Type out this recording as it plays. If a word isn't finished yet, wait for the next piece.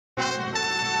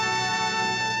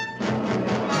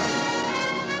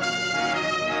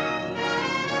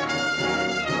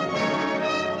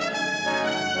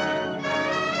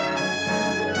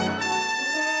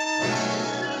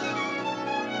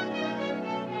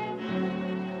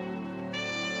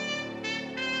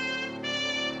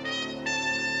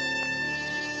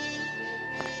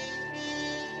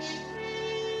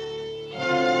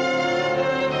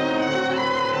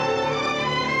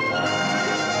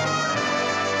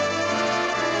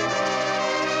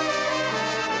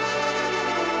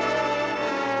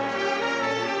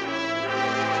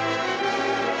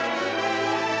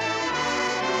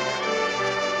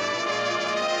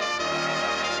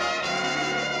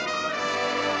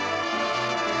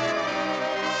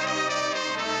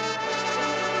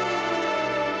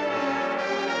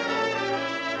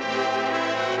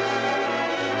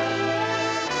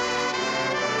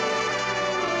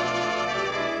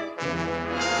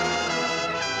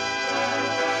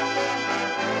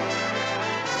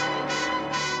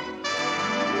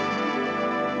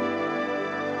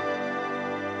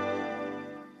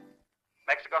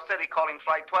calling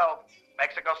Flight 12.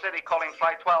 Mexico City calling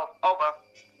Flight 12. Over.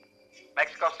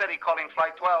 Mexico City calling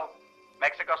Flight 12.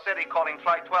 Mexico City calling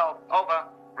Flight 12. Over.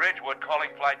 Ridgewood calling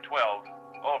Flight 12.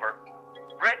 Over.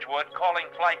 Ridgewood calling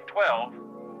Flight 12.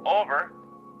 Over.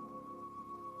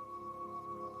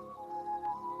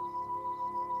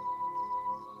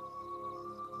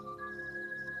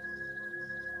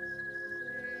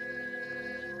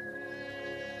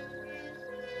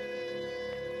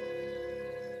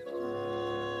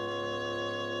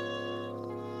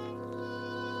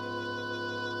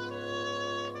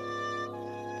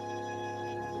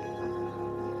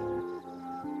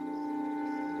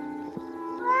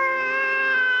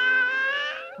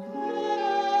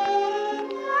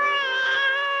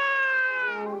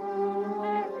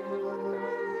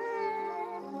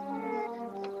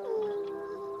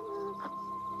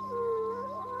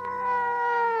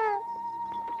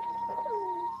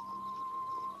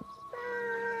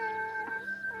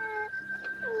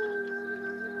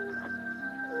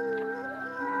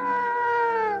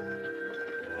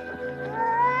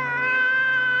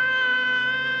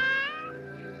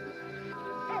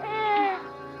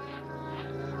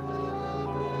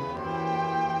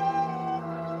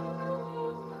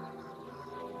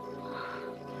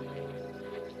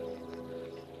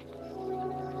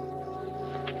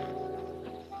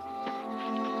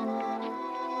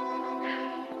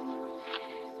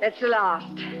 That's the last.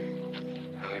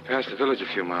 Well, we passed the village a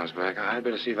few miles back. I'd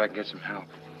better see if I can get some help.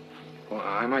 Well,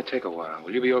 I might take a while.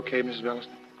 Will you be okay, Mrs. Belliston?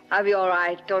 I'll be all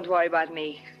right. Don't worry about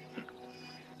me.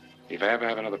 If I ever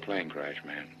have another plane crash,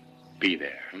 man, be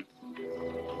there, huh?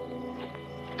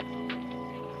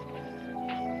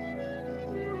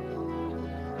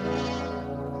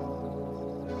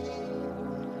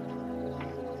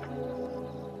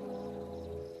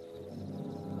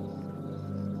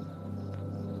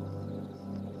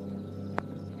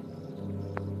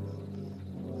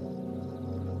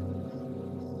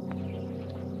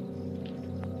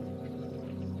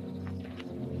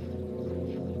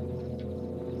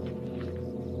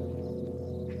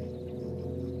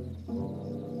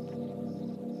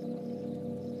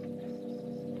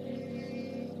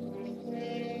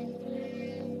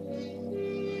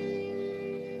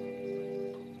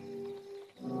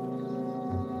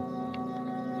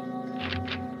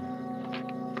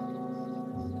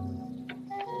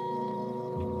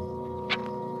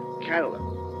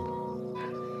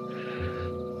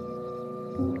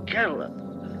 Canada.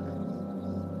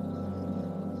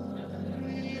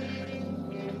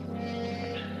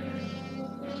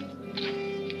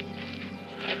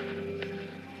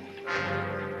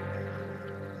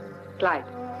 Clyde,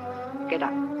 get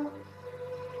up.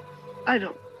 I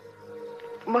don't...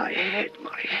 My head.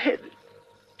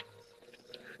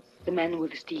 The man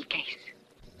with the steel case.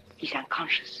 He's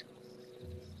unconscious.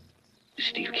 The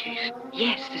steel case?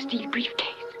 Yes, the steel briefcase.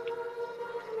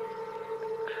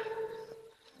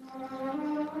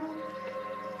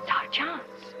 It's our chance.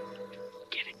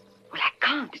 Get it? Well, I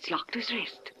can't. It's locked to his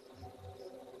wrist.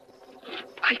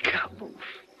 I can't move.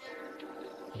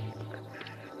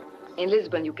 In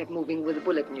Lisbon, you kept moving with a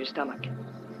bullet in your stomach.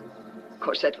 Of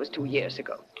course, that was 2 years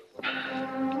ago.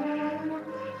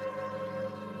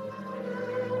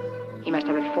 He must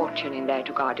have a fortune in there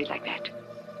to guard it like that.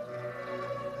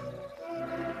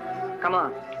 Come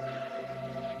on.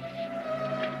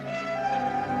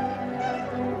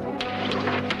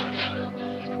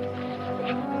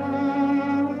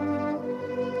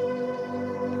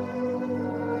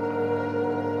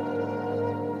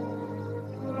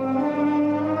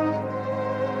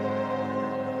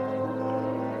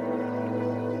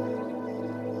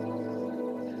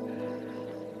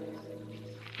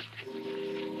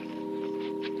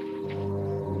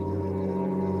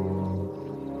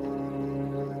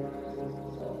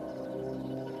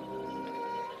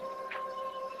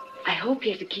 I hope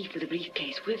he has a key for the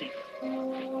briefcase with him.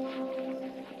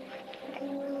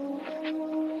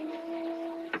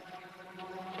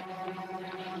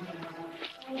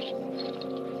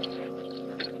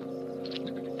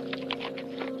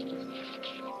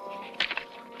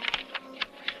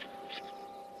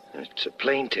 It's a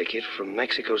plane ticket from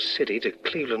Mexico City to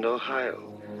Cleveland,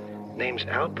 Ohio. Name's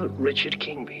Albert Richard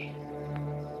Kingby.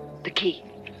 The key.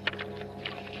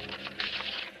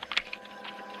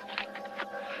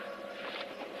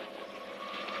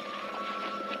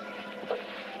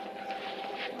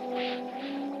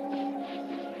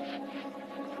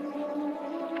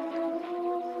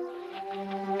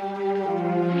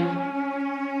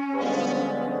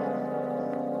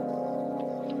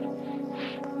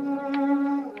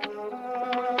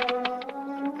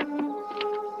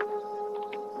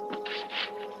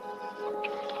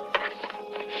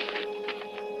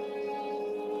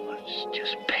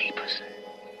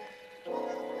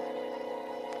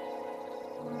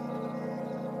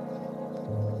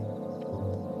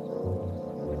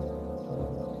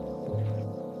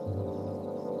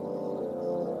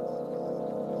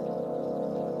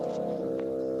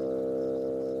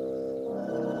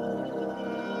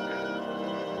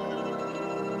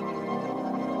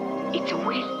 It's a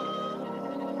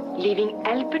will, leaving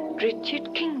Albert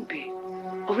Richard Kingby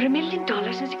over $1 million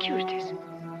in securities.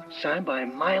 Signed by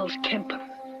Miles Kempen.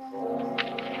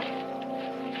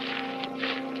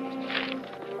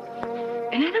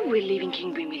 Another will leaving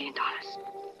Kingby $1 million.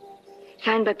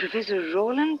 Signed by Professor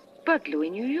Roland Budlow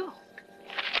in New York.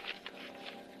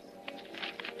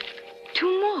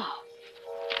 2 more.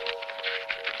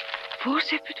 4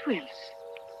 separate wills.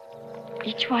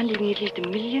 Each one leaving at least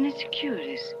 $1 million in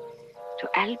securities to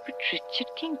Albert Richard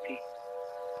Kingby.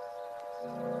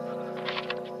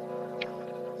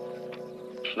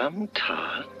 Plum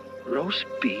tart, roast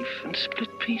beef, and split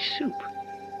pea soup.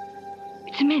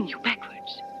 It's a menu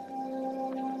backwards.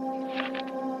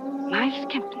 Miles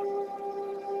Kempen,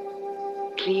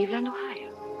 Cleveland,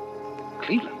 Ohio.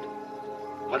 Cleveland?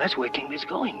 Well, that's where Kingby's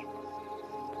going.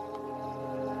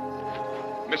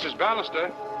 Mrs.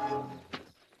 Ballister.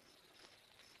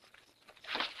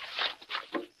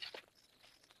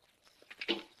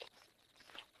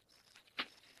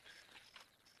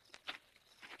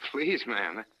 Please,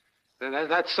 ma'am.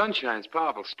 That sunshine's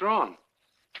powerful strong.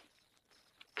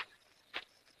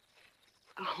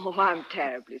 Oh, I'm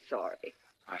terribly sorry.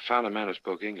 I found a man who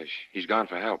spoke English. He's gone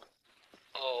for help.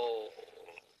 Oh.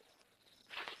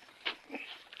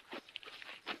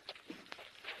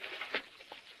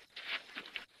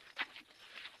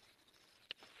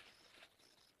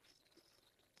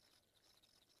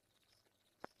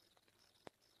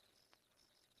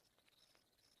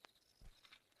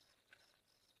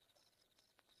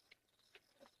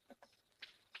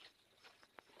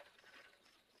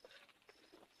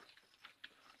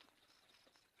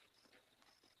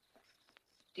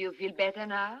 Do you feel better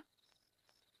now?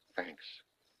 Thanks.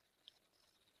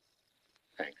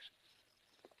 Thanks.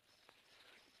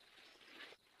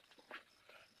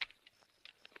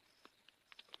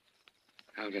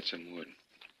 I'll get some wood.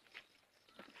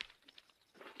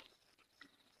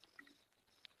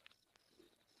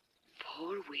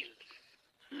 Four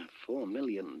wills. $4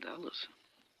 million.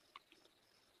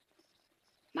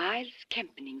 Miles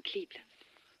Kempen in Cleveland.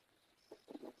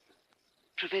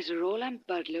 Professor Roland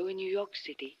Budlow in New York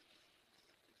City.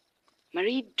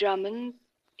 Marie Drummond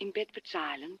in Bedford's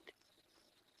Island.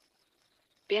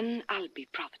 Ben Albee,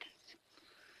 Providence.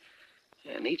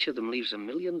 And each of them leaves $1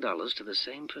 million to the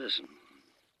same person.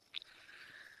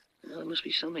 Well, there must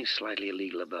be something slightly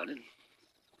illegal about it.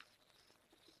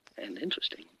 And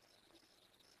interesting.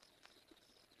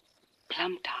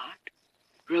 Plum tart,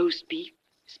 roast beef,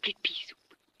 split pea soup.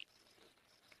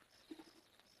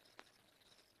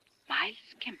 Miles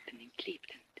Kempen in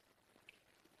Cleveland.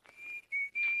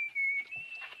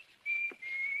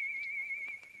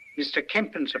 Mr.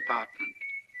 Kempen's apartment.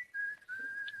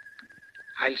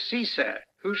 I'll see, sir.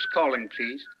 Who's calling,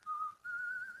 please?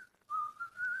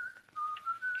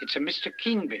 It's a Mr.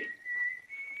 Kingby.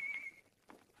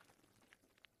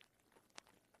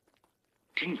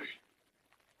 Kingby?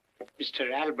 Mr.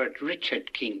 Albert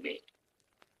Richard Kingby.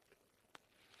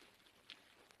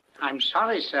 I'm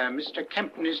sorry, sir. Mr.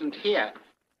 Kempen isn't here.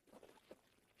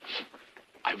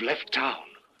 I've left town.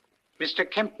 Mr.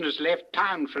 Kempen has left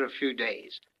town for a few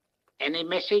days. Any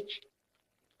message?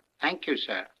 Thank you,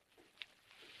 sir.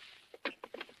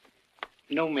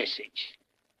 No message.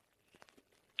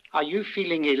 Are you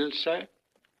feeling ill, sir?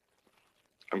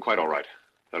 I'm quite all right.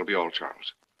 That'll be all,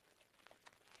 Charles.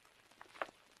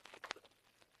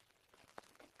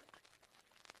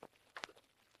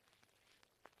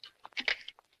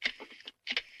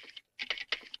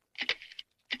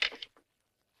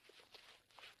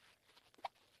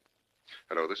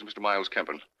 Hello, this is Mr. Miles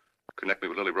Kempen. Connect me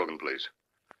with Lily Rogan, please.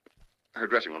 Her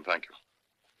dressing room, thank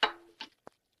you.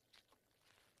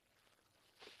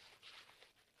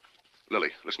 Lily,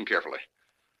 listen carefully.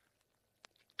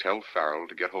 Tell Farrell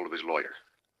to get hold of his lawyer.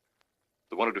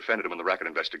 The one who defended him in the racket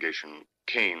investigation,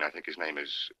 Kane, I think his name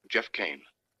is, Jeff Kane.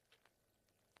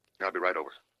 I'll be right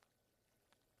over.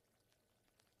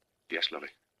 Yes, Lily.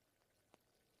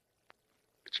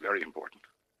 It's very important.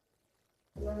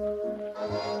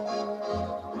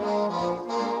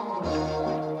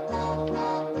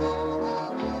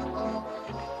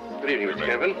 Good evening, Mr.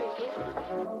 Kempen.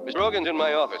 Mr. Rogan's in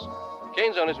my office.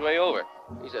 Kane's on his way over.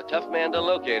 He's a tough man to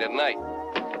locate at night.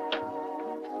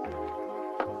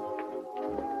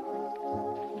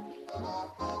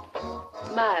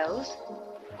 Miles,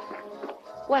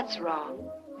 what's wrong?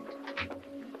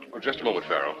 Oh, just a moment,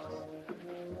 Farrell.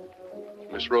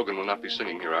 Miss Rogan will not be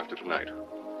singing here after tonight.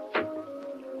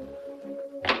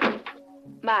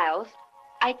 Miles,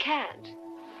 I can't.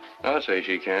 I'll say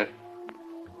she can't.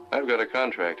 I've got a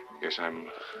contract. Yes, I'm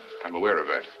aware of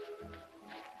that.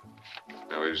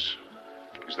 Now, is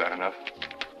that enough?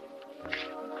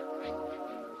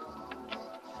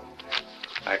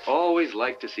 I always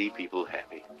like to see people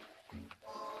happy.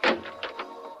 It's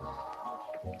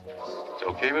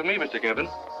okay with me, Mr. Kevin.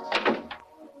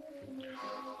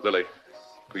 Lily,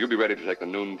 will you be ready to take the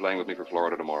noon plane with me for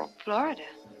Florida tomorrow? Florida?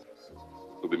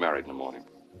 We'll be married in the morning.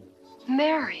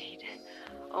 Married?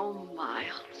 Oh,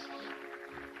 Miles.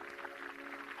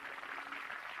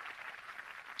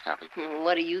 Happy?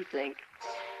 What do you think?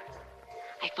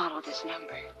 I followed this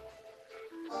number.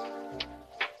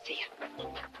 See ya.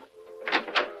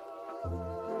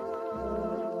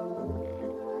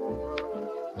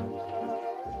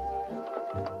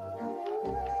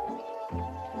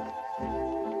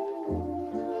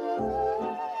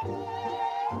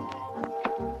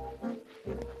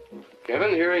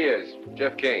 Kevin, here he is,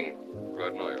 Jeff Kane.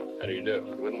 Glad to know you. How do you do?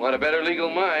 You wouldn't want a better legal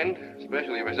mind,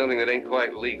 especially for something that ain't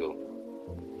quite legal.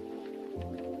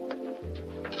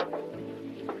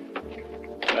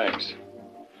 Thanks.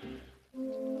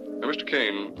 Now, Mr.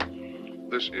 Kane,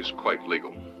 this is quite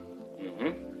legal.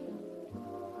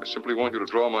 Mm-hmm. I simply want you to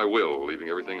draw my will, leaving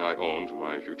everything I own to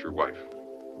my future wife.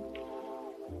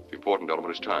 The important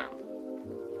element is time.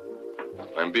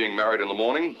 I'm being married in the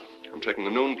morning. I'm taking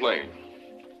the noon plane.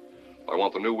 I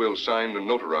want the new will signed and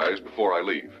notarized before I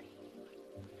leave.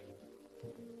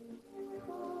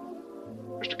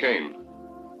 Mr. Kane.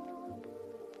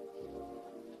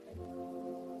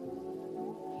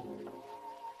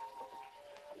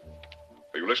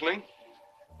 Are you listening?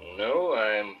 No,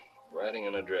 I'm writing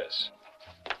an address.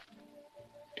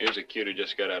 Here's a kid who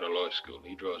just got out of law school.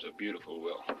 He draws a beautiful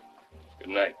will. Good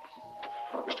night.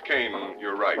 Mr. Kane,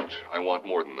 you're right. I want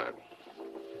more than that.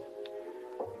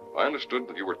 I understood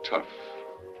that you were tough,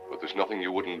 but there's nothing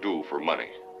you wouldn't do for money,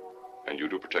 and you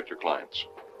do protect your clients.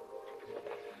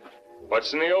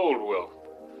 What's in the old will?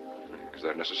 Is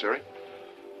that necessary?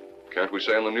 Can't we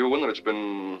say in the new one that it's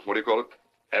been, what do you call it?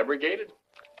 Abrogated?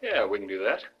 Yeah, we can do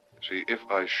that. See, if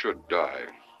I should die,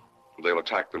 they'll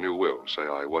attack the new will, say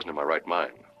I wasn't in my right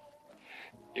mind.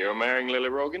 You're marrying Lily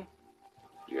Rogan?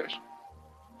 Yes.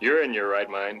 You're in your right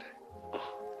mind.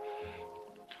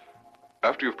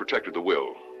 After you've protected the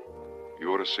will, you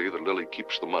ought to see that Lily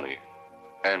keeps the money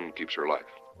and keeps her life.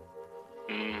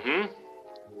 Mm-hmm.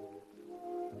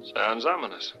 Sounds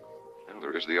ominous. And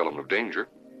there is the element of danger.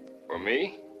 For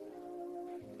me?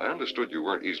 I understood you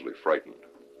weren't easily frightened.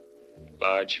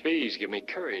 Large fees give me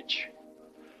courage.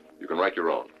 You can write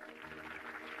your own.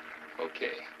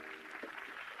 Okay.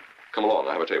 Come along,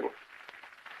 I have a table.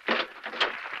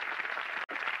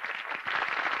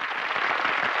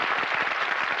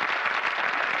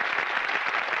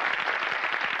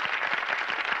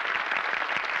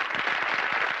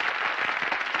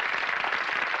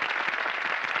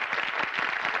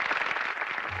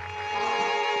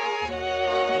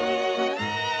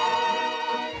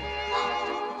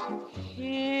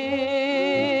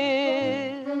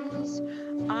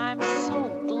 I'm so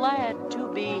glad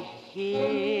to be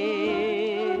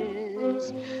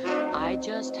his. I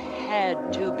just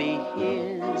had to be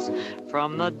his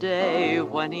from the day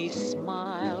when he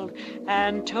smiled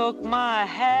and took my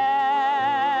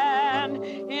hand.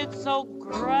 It's so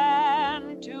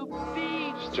grand to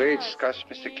be Straight Scotch,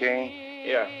 Mr. Kane?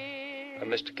 Yeah.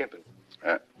 Mr. Kempen.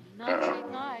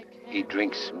 He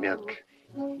drinks milk.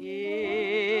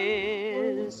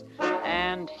 his,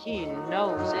 and he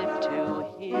knows it too.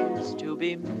 His to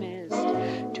be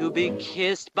missed, to be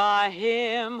kissed by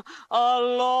him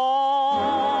alone.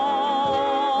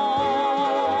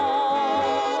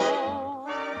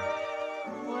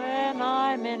 When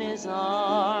I'm in his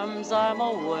arms, I'm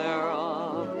aware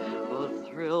of the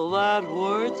thrill that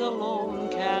words alone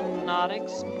cannot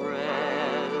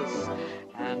express.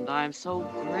 And I'm so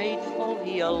grateful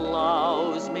he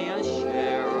allows me a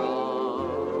share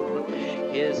of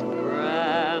his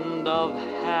brand of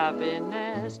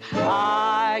happiness.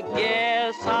 I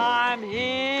guess I'm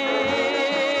his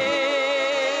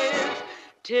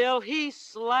till he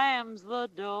slams the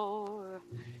door.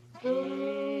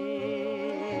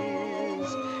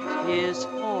 His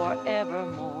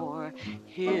forevermore.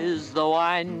 His, though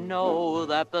I know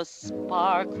that the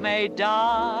spark may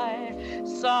die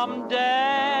someday.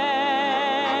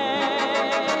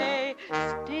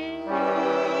 Still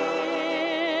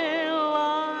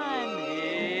I'm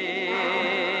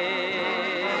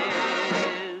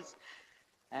his,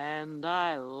 and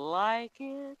I like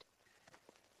it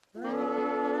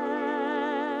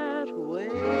that way.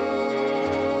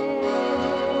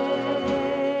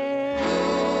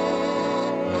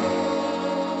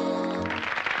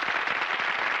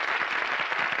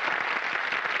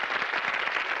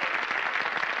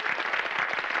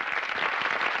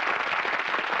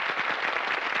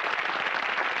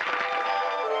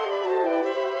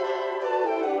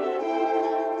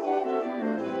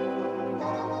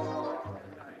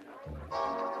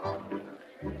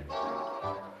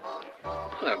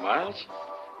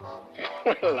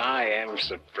 Well, I am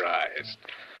surprised.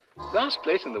 Last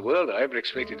place in the world I ever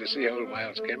expected to see old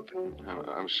Miles Kempton.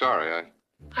 I'm sorry.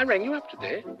 I rang you up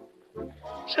today.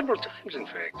 Several times, in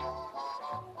fact.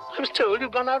 I was told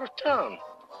you'd gone out of town.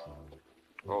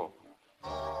 Oh,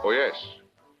 yes.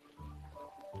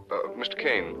 Mr.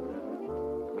 Kane.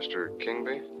 Mr.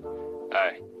 Kingby?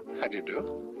 Aye. How do you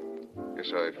do?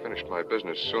 Yes, I finished my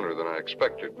business sooner than I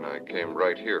expected, and I came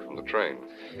right here from the train.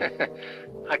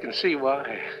 I can see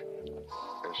why.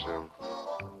 Yes, you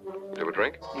have a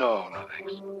drink? No,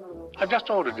 thanks. I've just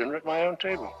ordered dinner at my own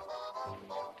table.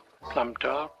 Plum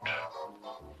tart,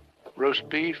 roast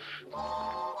beef,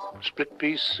 split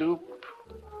pea soup.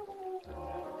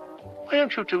 Why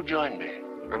don't you two join me?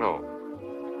 No.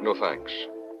 No, thanks.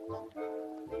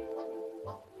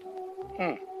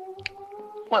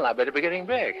 Well, I better be getting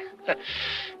back.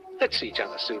 Let's see each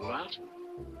other soon, Miles.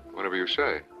 Whenever you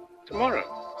say. Tomorrow.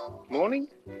 Morning?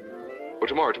 Well,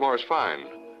 tomorrow's fine.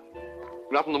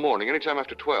 Not in the morning, anytime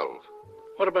after 12.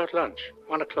 What about lunch?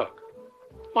 1 o'clock.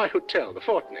 My hotel, the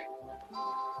Fortney.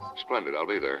 Splendid, I'll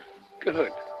be there.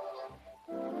 Good.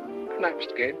 Good night,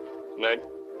 Mr. Kane. Night.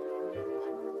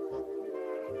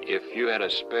 If you had a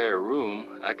spare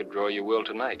room, I could draw your will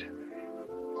tonight.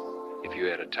 If you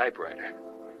had a typewriter.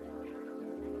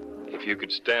 If you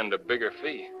could stand a bigger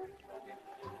fee.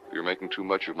 You're making too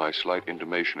much of my slight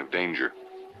intimation of danger.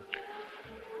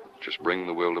 Just bring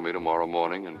the will to me tomorrow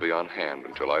morning and be on hand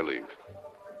until I leave.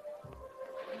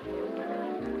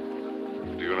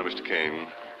 Do you know Mr. Kane?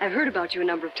 I've heard about you a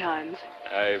number of times.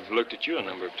 I've looked at you a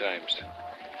number of times.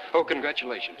 Oh,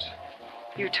 congratulations.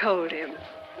 You told him.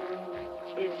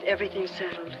 Is everything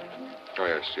settled?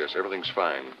 Oh, yes, everything's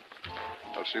fine.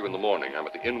 I'll see you in the morning. I'm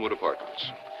at the Inwood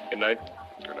Apartments. Good night.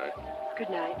 Good night. Good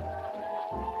night.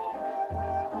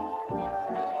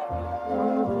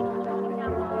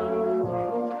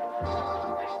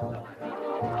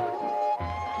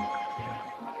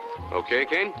 Okay,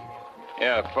 Kane?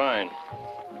 Yeah, fine.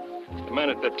 The man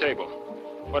at the table.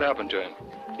 What happened to him?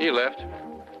 He left.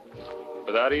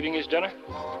 Without eating his dinner?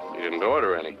 He didn't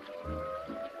order any.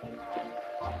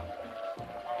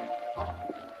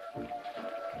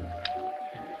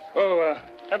 Oh,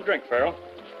 have a drink, Farrell.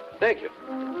 Thank you.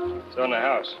 It's on the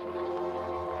house.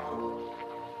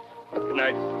 Good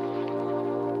night.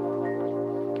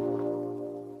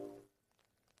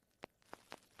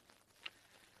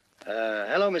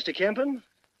 Hello, Mr. Kempen.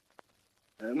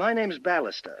 My name's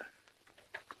Ballister.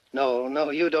 No,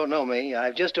 you don't know me.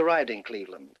 I've just arrived in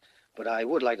Cleveland, but I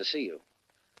would like to see you.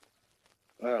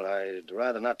 Well, I'd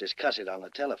rather not discuss it on the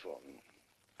telephone,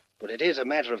 but it is a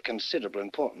matter of considerable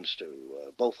importance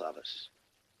to both of us.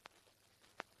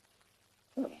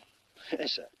 Oh,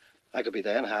 yes, sir. I could be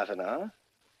there in half an hour.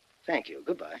 Thank you.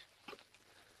 Goodbye.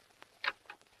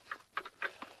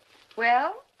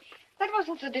 Well, that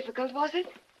wasn't so difficult, was it?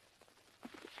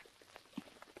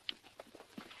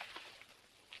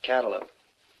 Catalog.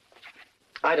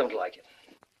 I don't like it.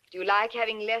 Do you like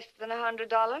having less than $100?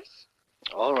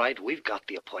 All right, we've got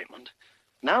the appointment.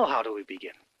 Now how do we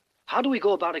begin? How do we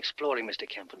go about exploring Mr.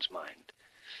 Kempen's mind?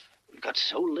 We've got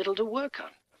so little to work on.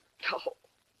 Oh,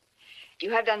 you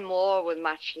have done more with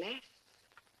much less.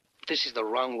 This is the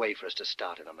wrong way for us to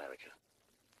start in America.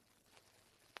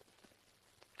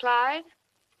 Clyde,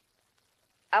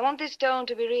 I want this stone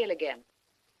to be real again.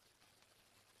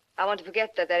 I want to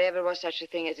forget that there ever was such a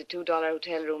thing as a $2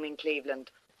 hotel room in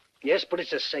Cleveland. Yes, but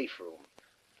it's a safe room.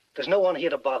 There's no one here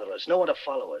to bother us, no one to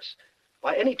follow us.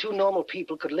 Why, any two normal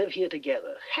people could live here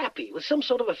together, happy, with some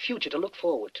sort of a future to look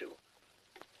forward to.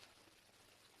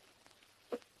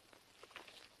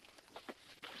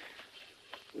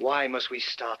 Why must we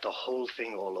start the whole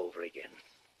thing all over again?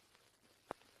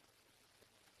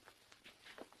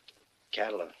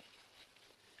 Catalog,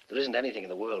 there isn't anything in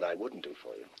the world I wouldn't do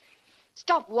for you.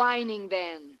 Stop whining,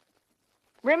 then.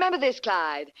 Remember this,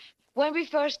 Clyde. When we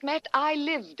first met, I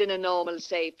lived in a normal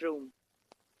safe room.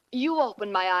 You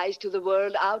opened my eyes to the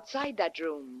world outside that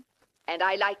room, and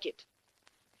I like it.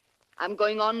 I'm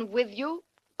going on with you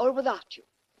or without you.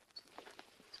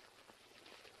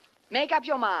 Make up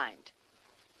your mind.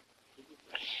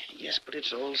 Yes, but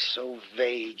it's all so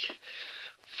vague.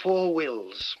 4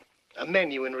 wills, a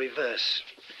menu in reverse.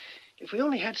 If we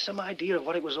only had some idea of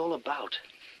what it was all about.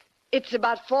 It's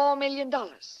about $4 million.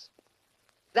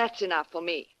 That's enough for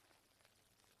me.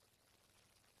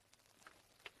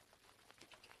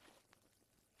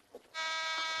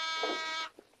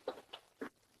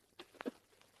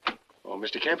 Oh,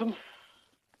 Mr. Kempen?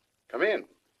 Come in.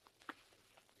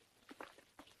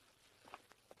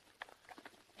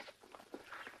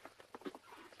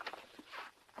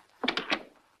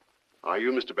 Are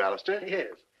you Mr. Ballister?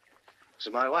 Yes. This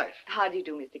is my wife. How do you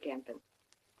do, Mr. Kempen?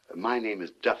 My name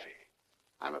is Duffy.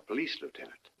 I'm a police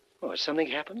lieutenant. Oh, has something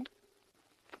happened?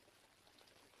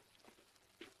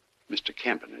 Mr.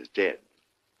 Kempen is dead.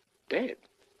 Dead?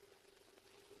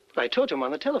 I talked to him on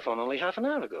the telephone only half an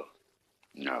hour ago.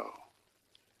 No.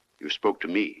 You spoke to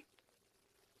me.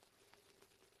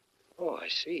 Oh, I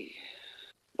see.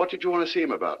 What did you want to see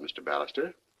him about, Mr.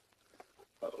 Ballister?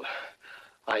 Well,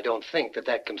 I don't think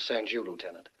that concerns you,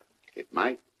 Lieutenant. It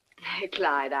might.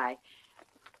 Clyde,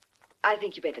 I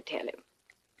think you better tell him.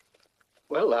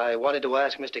 Well, I wanted to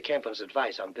ask Mr. Kempen's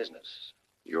advice on business.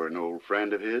 You're an old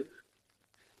friend of his?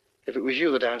 If it was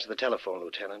you that answered the telephone,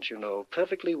 Lieutenant, you know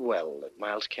perfectly well that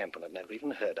Miles Kempen had never even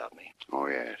heard of me. Oh,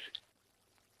 yes.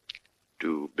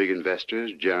 Do big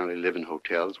investors generally live in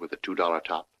hotels with a $2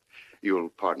 top? You'll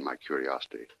pardon my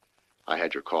curiosity. I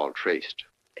had your call traced.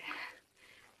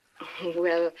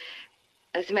 Well,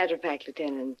 as a matter of fact,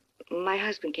 Lieutenant, my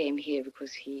husband came here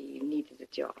because he needed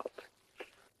a job.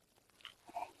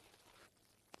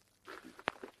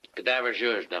 Cadaver's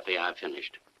yours, Duffy. I've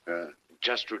finished.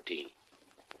 Just routine.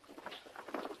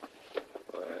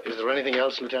 Is there anything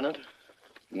else, Lieutenant?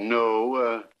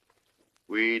 No,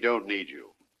 we don't need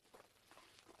you.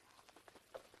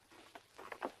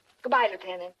 Goodbye,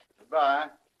 Lieutenant. Goodbye.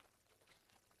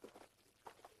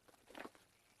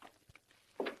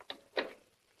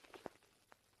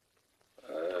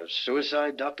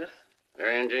 Suicide, Doctor?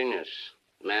 Very ingenious.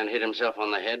 The man hit himself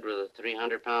on the head with a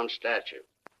 300-pound statue.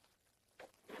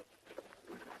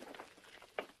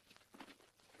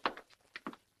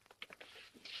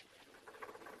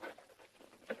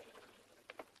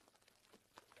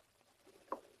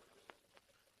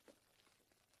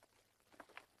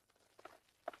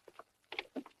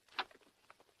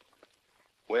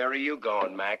 Where are you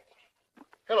going, Mac?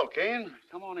 Hello, Kane.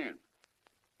 Come on in.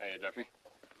 Hey, Duffy.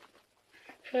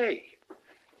 Hey,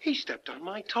 he stepped on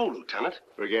my toe, Lieutenant.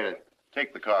 Forget it.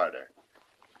 Take the car there.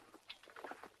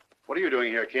 What are you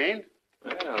doing here, Kane?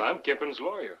 Well, I'm Kempen's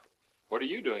lawyer. What are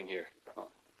you doing here?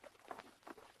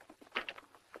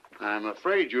 I'm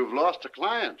afraid you've lost a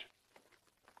client.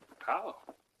 How?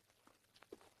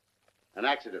 An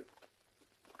accident.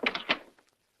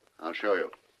 I'll show you.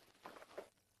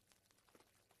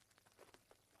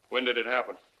 When did it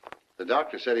happen? The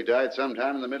doctor said he died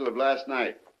sometime in the middle of last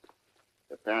night.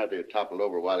 Apparently it toppled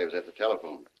over while he was at the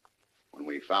telephone. When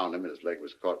we found him, his leg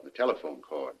was caught in the telephone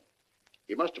cord.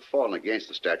 He must have fallen against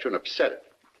the statue and upset it.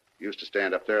 He used to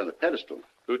stand up there on the pedestal.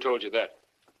 Who told you that?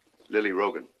 Lily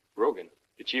Rogan. Rogan.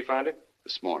 Did she find it?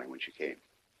 This morning when she came.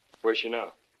 Where's she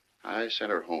now? I sent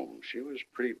her home. She was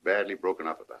pretty badly broken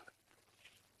up about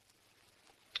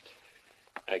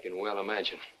it. I can well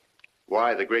imagine.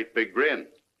 Why the great big grin?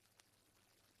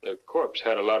 The corpse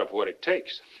had a lot of what it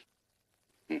takes.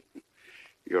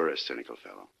 You're a cynical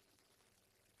fellow.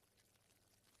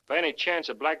 By any chance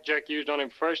a blackjack used on him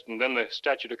first and then the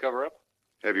statue to cover up?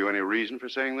 Have you any reason for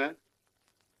saying that?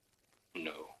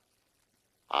 No.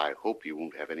 I hope you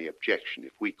won't have any objection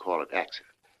if we call it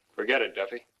accident. Forget it,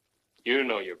 Duffy. You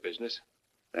know your business.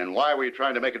 Then why were you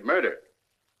trying to make it murder?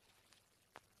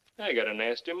 I got a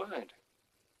nasty mind.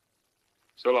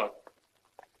 So long.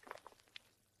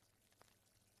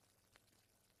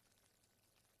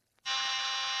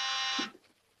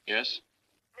 Yes?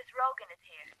 Miss Rogan is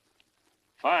here.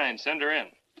 Fine, send her in.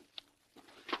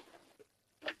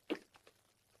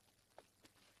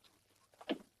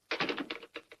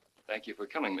 Thank you for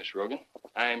coming, Miss Rogan.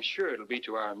 I am sure it'll be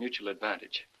to our mutual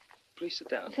advantage. Please sit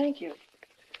down. Thank you.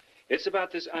 It's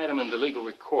about this item in the legal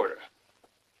recorder.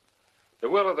 The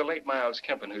will of the late Miles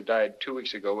Kempen, who died 2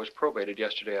 weeks ago, was probated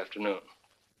yesterday afternoon.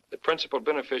 The principal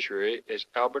beneficiary is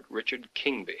Albert Richard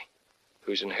Kingby,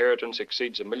 whose inheritance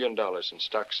exceeds $1 million in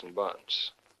stocks and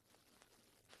bonds.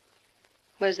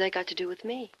 What has that got to do with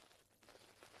me?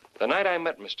 The night I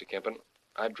met Mr. Kempen,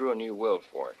 I drew a new will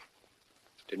for him.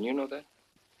 Didn't you know that?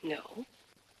 No.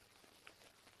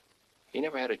 He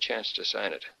never had a chance to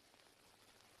sign it.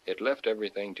 It left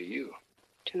everything to you.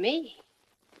 To me?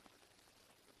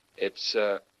 It's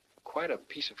quite a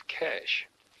piece of cash.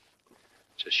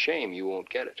 It's a shame you won't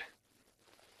get it.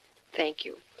 Thank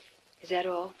you. Is that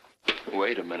all?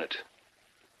 Wait a minute.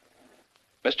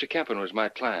 Mr. Kempen was my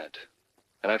client,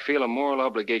 and I feel a moral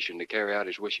obligation to carry out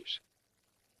his wishes.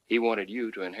 He wanted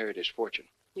you to inherit his fortune.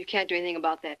 You can't do anything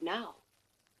about that now.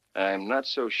 I'm not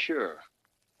so sure.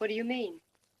 What do you mean?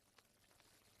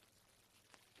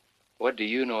 What do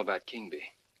you know about Kingby?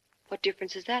 What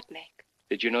difference does that make?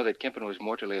 Did you know that Kempen was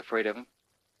mortally afraid of him?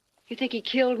 You think he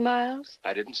killed Miles?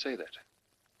 I didn't say that.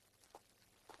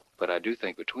 But I do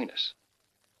think between us,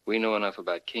 we know enough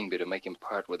about Kingby to make him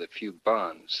part with a few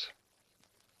bonds.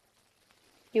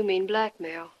 You mean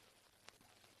blackmail?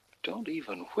 Don't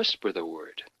even whisper the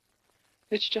word.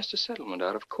 It's just a settlement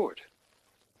out of court.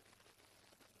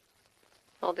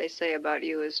 All they say about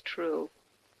you is true.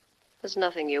 There's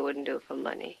nothing you wouldn't do for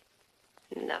money.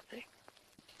 Nothing.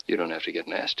 You don't have to get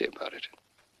nasty about it.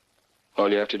 All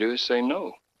you have to do is say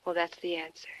no. Well, that's the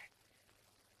answer.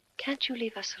 Can't you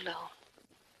leave us alone?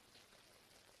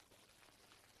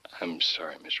 I'm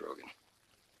sorry, Miss Rogan.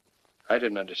 I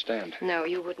didn't understand. No,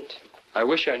 you wouldn't. I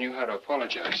wish I knew how to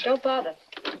apologize. Don't bother.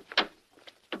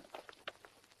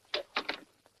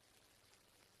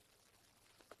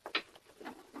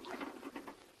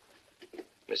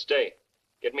 Miss Day,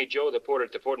 get me Joe, the porter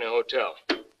at the Fort Neal Hotel.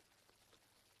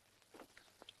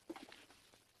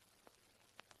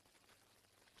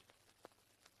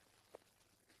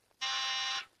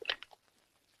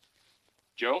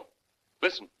 Joe,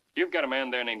 listen, you've got a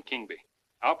man there named Kingby.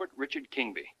 Albert Richard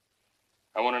Kingby.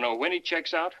 I want to know when he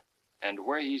checks out and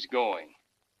where he's going.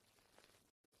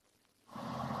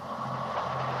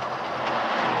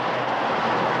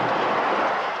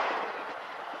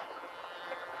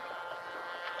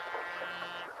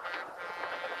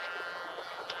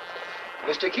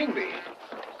 Mr. Kingby.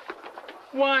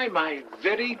 Why, my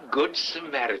very good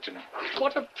Samaritan.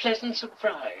 What a pleasant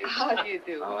surprise. How do you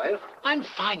do? How are you? I'm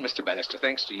fine, Mr. Bannister,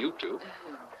 thanks to you two.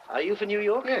 Are you for New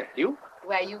York? Yeah, you?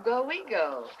 Where you go, we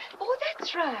go. Oh,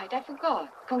 that's right. I forgot.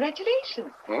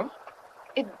 Congratulations. Huh?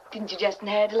 Didn't you just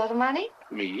inherit a lot of money?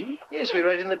 Me? Yes, we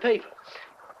read it in the paper.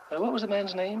 What was the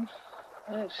man's name?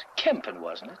 It's Kempen,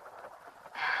 wasn't it?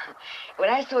 When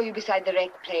I saw you beside the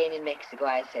wrecked plane in Mexico,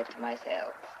 I said to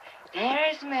myself,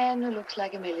 there's a man who looks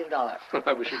like $1 million.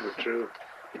 I wish it were true.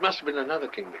 It must have been another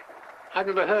Kingby. I've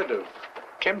never heard of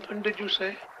Kempen, did you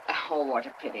say? Oh, what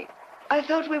a pity. I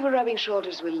thought we were rubbing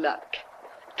shoulders with luck.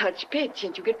 Touch pitch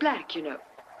and you get black, you know.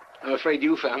 I'm afraid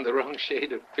you found the wrong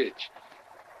shade of pitch.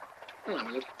 Well, I'm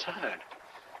a little tired.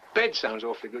 Bed sounds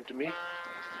awfully good to me.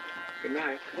 Good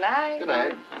night. Good night. Good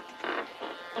night.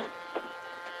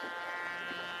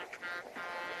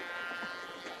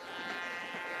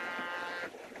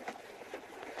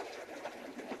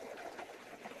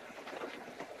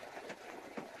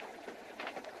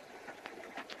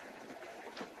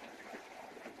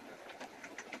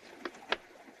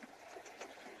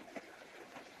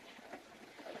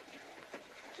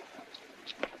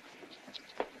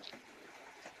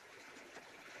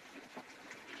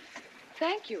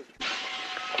 Thank you.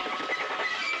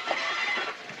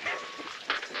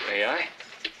 May I?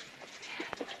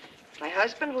 My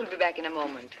husband will be back in a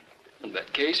moment. In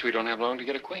that case, we don't have long to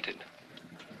get acquainted.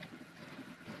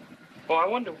 Oh, I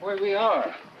wonder where we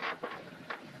are.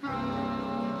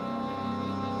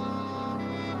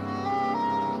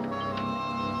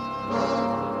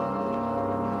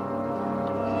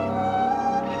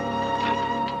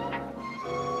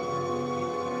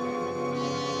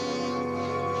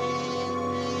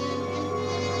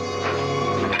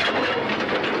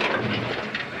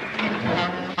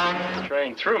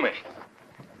 Through me.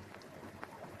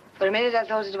 For a minute, I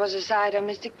thought it was a side of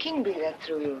Mr. Kingby that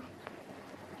threw you.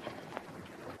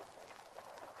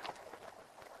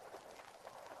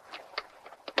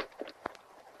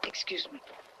 Excuse me.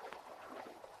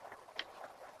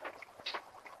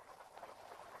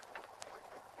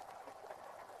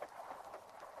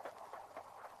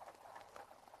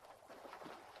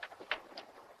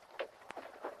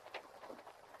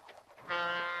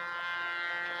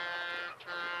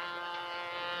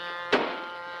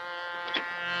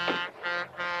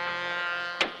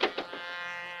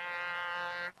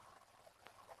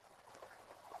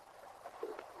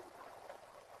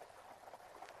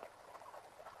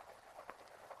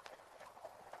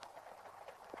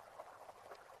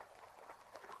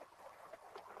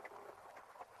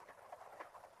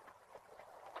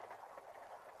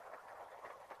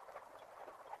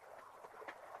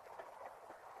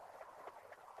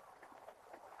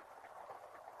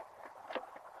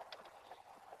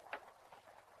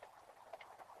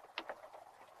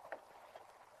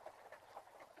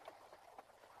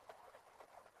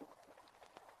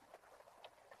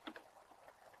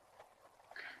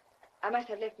 I must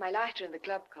have left my lighter in the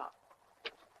club car.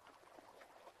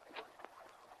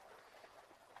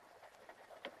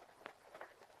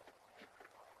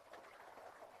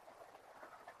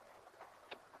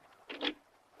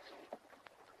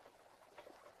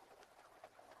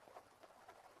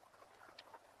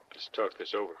 Let's talk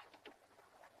this over.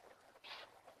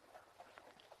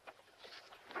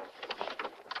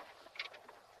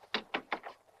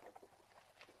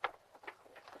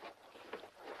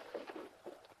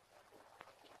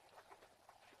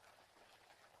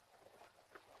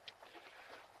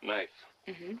 Knife.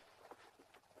 Mm-hmm.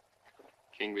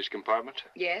 Kingby's compartment?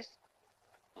 Yes.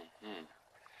 Mm-hmm.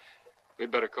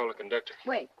 We'd better call a conductor.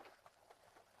 Wait.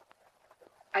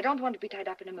 I don't want to be tied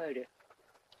up in a murder.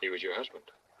 He was your husband.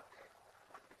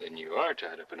 Then you are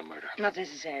tied up in a murder. Not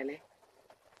necessarily.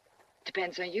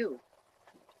 Depends on you.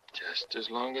 Just as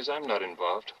long as I'm not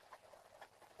involved.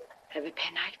 Have a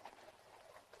penknife?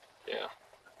 Yeah.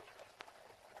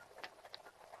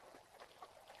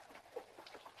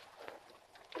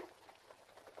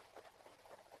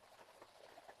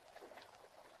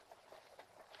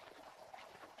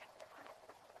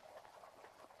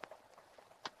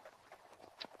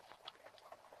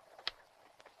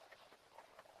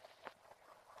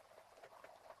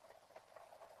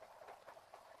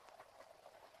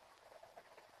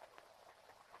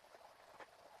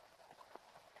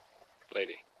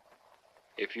 Lady,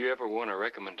 if you ever want a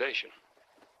recommendation.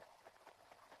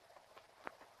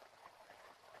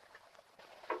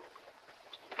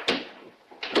 I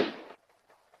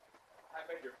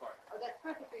beg your pardon. Oh, that's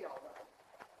perfectly all right.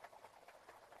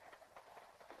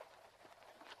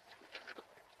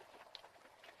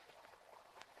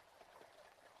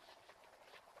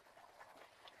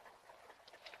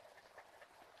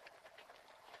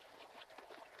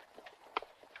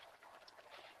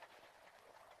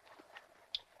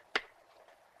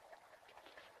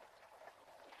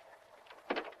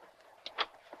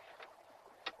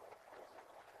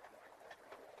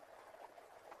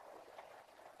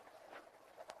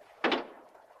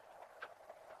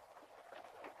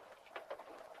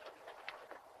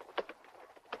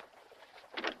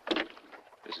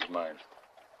 This is mine.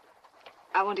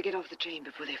 I want to get off the train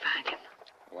before they find him.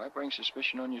 Why bring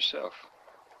suspicion on yourself?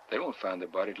 They won't find the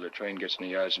body till the train gets in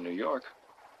the yards of New York.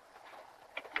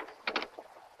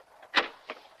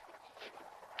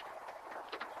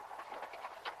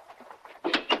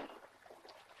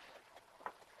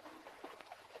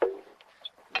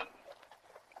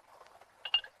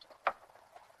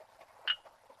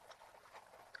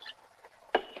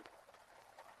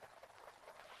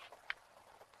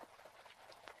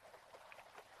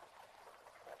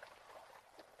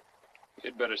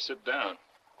 You'd better sit down.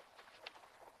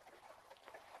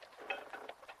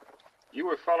 You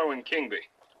were following Kingby.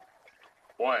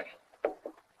 Why?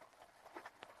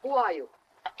 Who are you?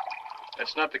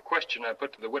 That's not the question I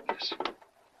put to the witness.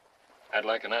 I'd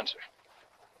like an answer.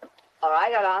 All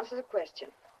right, I'll answer the question.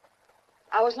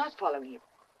 I was not following you.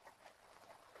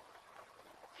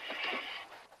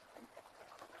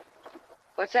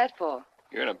 What's that for?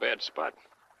 You're in a bad spot.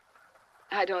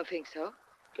 I don't think so.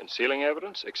 Concealing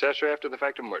evidence, accessory after the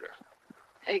fact of murder.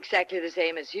 Exactly the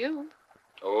same as you.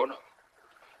 Oh, no.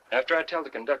 After I tell the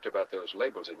conductor about those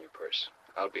labels in your purse,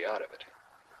 I'll be out of it.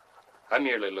 I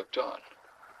merely looked on.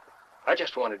 I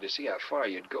just wanted to see how far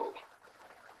you'd go.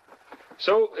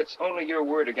 So it's only your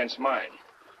word against mine.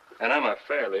 And I'm a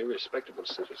fairly respectable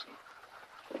citizen.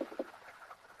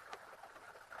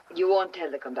 You won't tell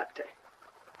the conductor.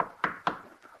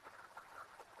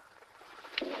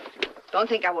 Don't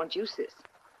think I won't use this.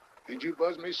 Did you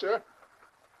buzz me, sir?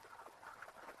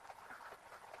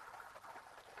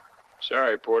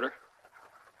 Sorry, Porter.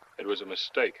 It was a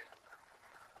mistake.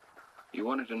 You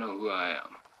wanted to know who I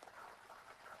am.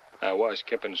 I was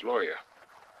Kempin's lawyer.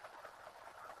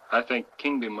 I think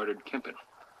Kingby murdered Kempin.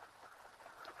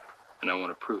 And I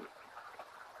want to prove it.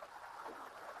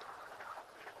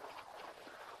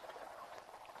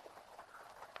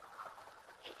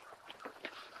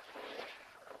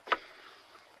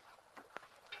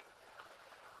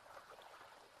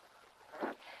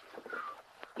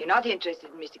 You're not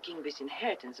interested in Mr. Kingby's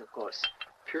inheritance, of course.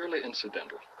 Purely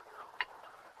incidental.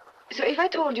 So if I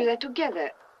told you that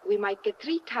together we might get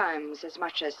 3 times as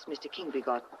much as Mr. Kingby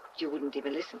got, you wouldn't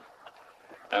even listen.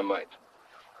 I might.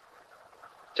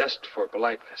 Just for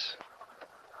politeness.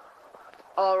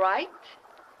 All right.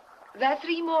 There are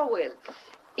 3 more wills,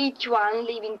 each one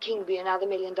leaving Kingby another $1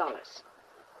 million.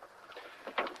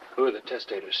 Who are the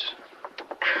testators?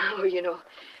 Oh, you know,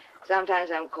 sometimes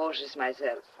I'm cautious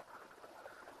myself.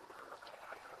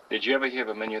 Did you ever hear of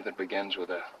a menu that begins with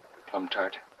a plum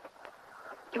tart?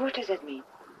 What does that mean?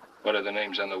 What are the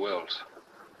names on the wills?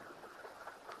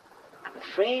 I'm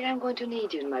afraid I'm going to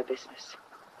need you in my business.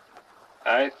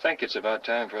 I think it's about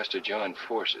time for us to join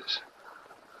forces.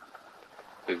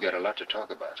 We've got a lot to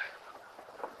talk about.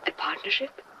 A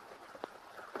partnership?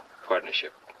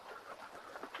 Partnership.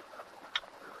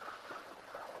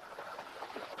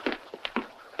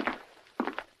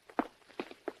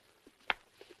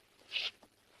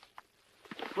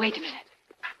 Wait a minute.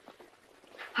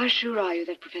 How sure are you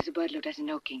that Professor Burdlow doesn't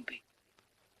know Kingby?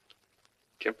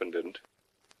 Kempin didn't.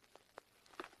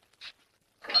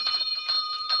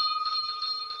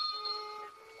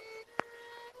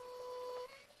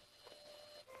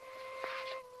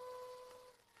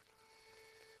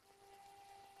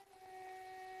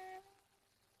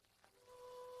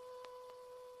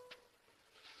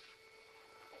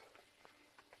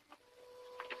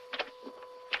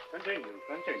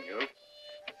 Continue.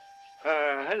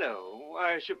 Hello.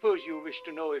 I suppose you wish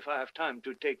to know if I have time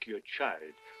to take your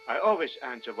child. I always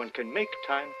answer one can make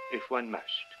time if one must.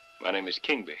 My name is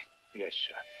Kingby. Yes,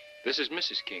 sir. This is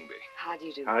Mrs. Kingby. How do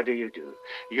you do? How do you do?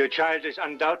 Your child is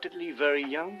undoubtedly very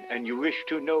young, and you wish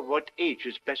to know what age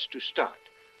is best to start.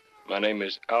 My name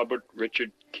is Albert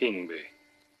Richard Kingby.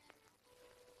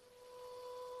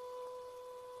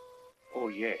 Oh,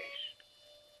 yes.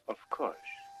 Of course.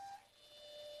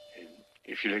 And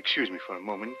if you'll excuse me for a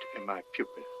moment, my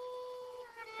pupil.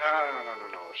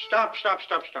 No. Stop.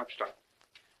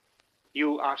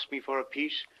 You asked me for a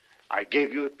piece. I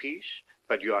gave you a piece,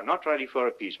 but you are not ready for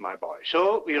a piece, my boy.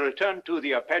 So we return to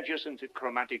the arpeggios and the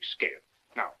chromatic scale.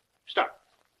 Now, start.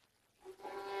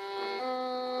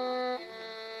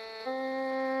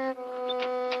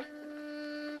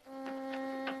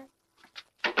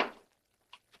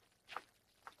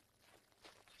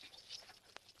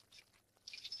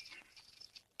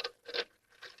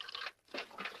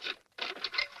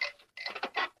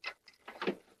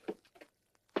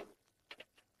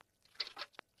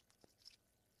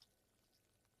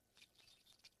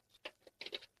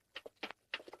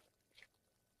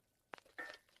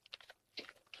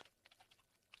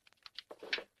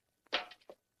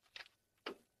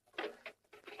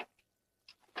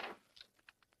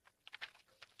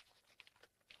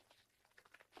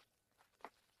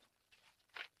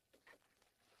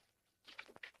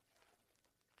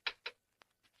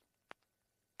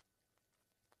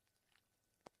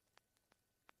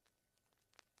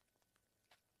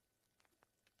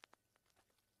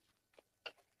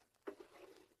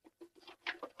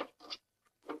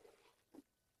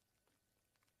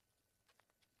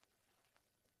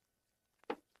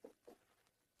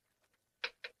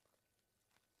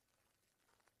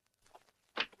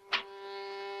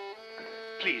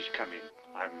 Please come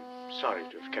in. I'm sorry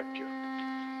to have kept you.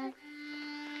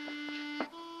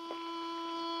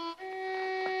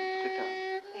 Sit down.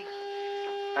 Thank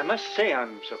you. I must say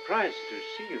I'm surprised to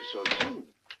see you so soon.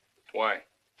 Why?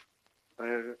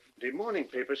 The morning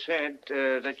paper said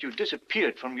that you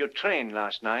disappeared from your train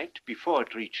last night before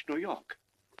it reached New York.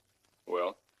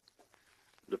 Well?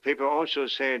 The paper also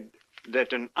said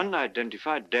that an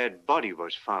unidentified dead body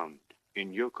was found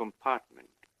in your compartment.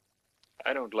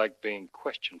 I don't like being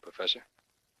questioned, Professor.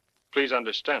 Please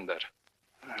understand that.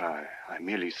 I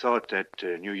merely thought that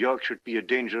New York should be a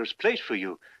dangerous place for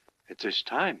you at this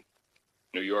time.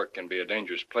 New York can be a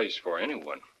dangerous place for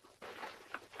anyone.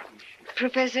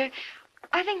 Professor,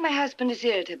 I think my husband is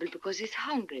irritable because he's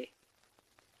hungry.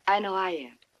 I know I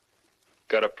am.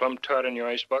 Got a plum tart in your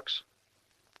icebox?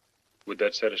 Would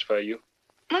that satisfy you?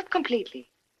 Not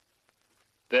completely.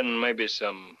 Then maybe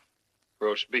some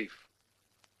roast beef.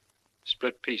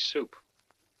 Split pea soup.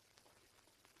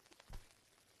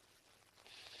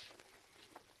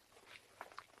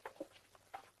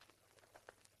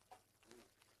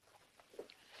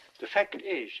 The fact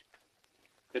is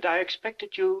that I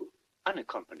expected you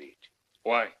unaccompanied.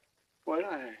 Why? Well,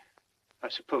 I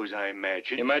suppose I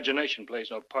imagined. Imagination plays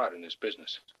no part in this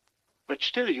business. But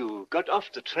still, you got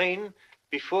off the train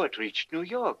before it reached New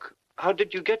York. How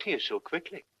did you get here so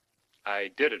quickly? I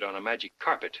did it on a magic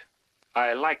carpet.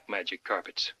 I like magic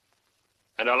carpets.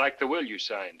 And I like the will you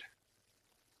signed.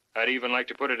 I'd even like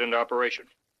to put it into operation.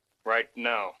 Right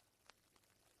now.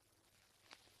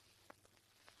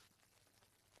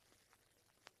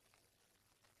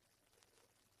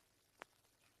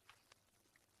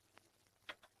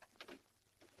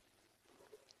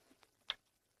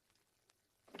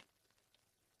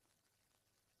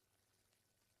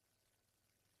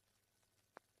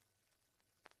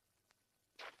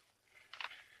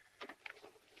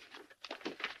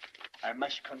 I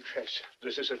must confess,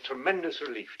 this is a tremendous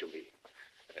relief to me.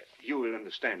 You will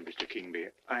understand, Mr. Kingby.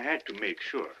 I had to make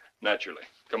sure. Naturally.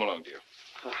 Come along, dear.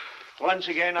 Once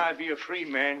again, I'll be a free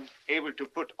man, able to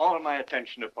put all my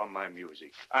attention upon my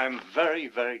music. I'm very,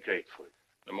 very grateful.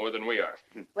 No more than we are.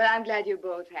 Well, I'm glad you're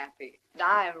both happy.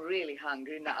 I am really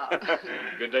hungry now.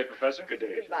 Good day, Professor. Good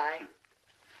day. Goodbye.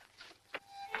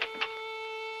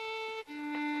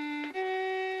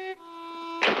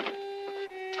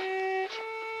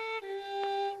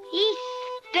 He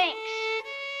stinks.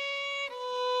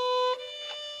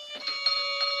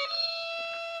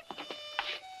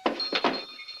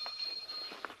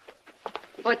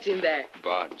 What's in there?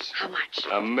 Bonds. How much?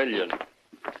 $1 million.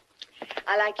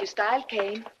 I like your style,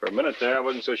 Kane. For a minute there, I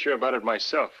wasn't so sure about it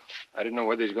myself. I didn't know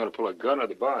whether he was going to pull a gun or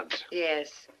the bonds.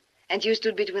 Yes. And you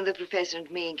stood between the professor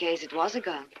and me in case it was a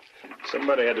gun.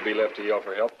 Somebody had to be left to yell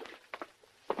for help.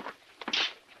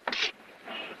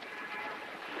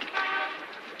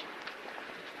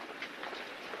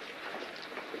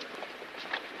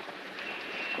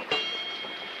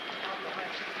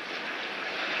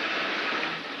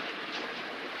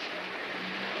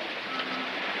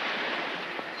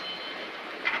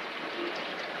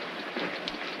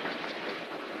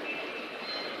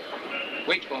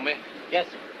 Wait for me. Yes.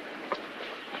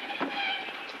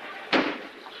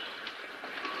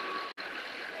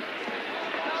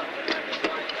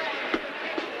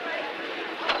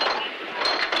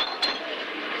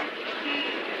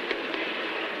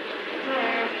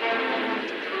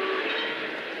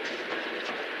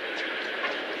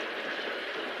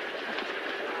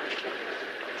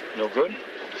 No good?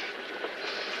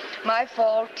 My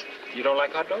fault. You don't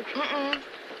like hot dogs? Mm-mm.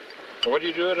 Well, what do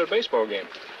you do at a baseball game?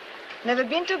 Never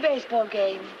been to a baseball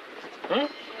game. Huh?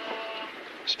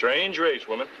 Strange race,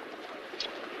 woman.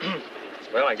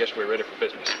 Well, I guess we're ready for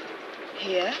business.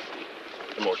 Here?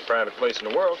 The most private place in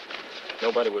the world.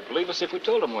 Nobody would believe us if we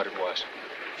told them what it was.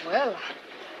 Well,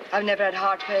 I've never had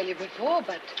heart failure before,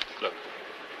 but... Look,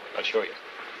 I'll show you.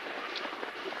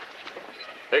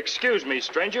 Excuse me,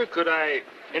 stranger. Could I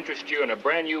interest you in a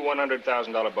brand new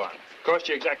 $100,000 bond? Cost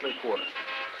you exactly a quarter.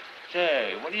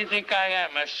 Say, what do you think I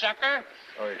am, a sucker?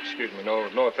 Oh, excuse me.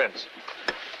 No offense.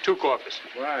 2 coffers.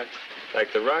 What?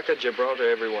 Like the Rock of Gibraltar,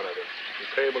 every one of them.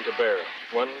 You're payable to bearer.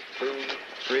 1, 2,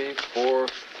 3, 4,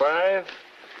 5.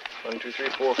 1, 2, 3,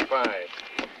 4, 5.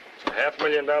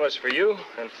 $500,000 for you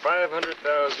and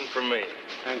 $500,000 for me.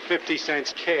 And 50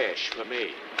 cents cash for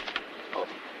me. Oh.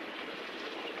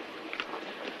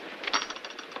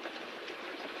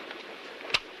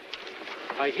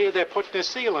 I hear they're putting a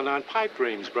ceiling on pipe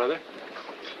dreams, brother.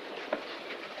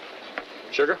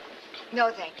 Sugar? No,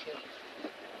 thank you.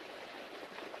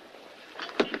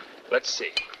 Let's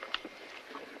see.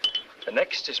 The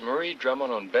next is Marie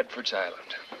Drummond on Bedford's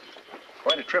Island.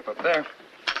 Quite a trip up there.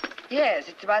 Yes,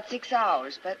 it's about 6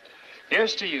 hours, but...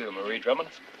 Here's to you, Marie Drummond.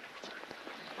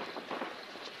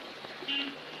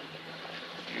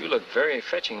 You look very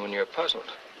fetching when you're puzzled.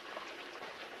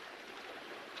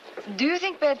 Do you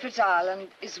think Bedford's Island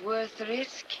is worth the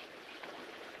risk?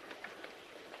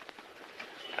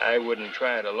 I wouldn't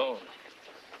try it alone.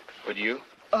 Would you?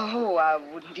 Oh, I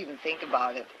wouldn't even think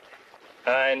about it.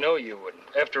 I know you wouldn't.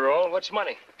 After all, what's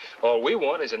money? All we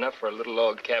want is enough for a little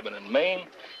log cabin in Maine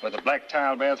with a black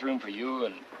tile bathroom for you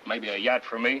and maybe a yacht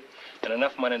for me and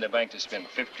enough money in the bank to spend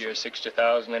 50 or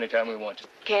 60,000 anytime we want to.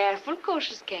 Careful,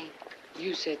 cautious game.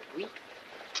 You said we.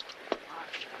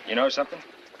 You know something?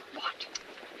 What?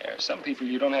 There are some people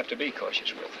you don't have to be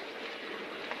cautious with.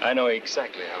 I know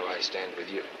exactly how I stand with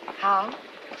you. How?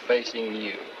 Facing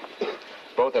you.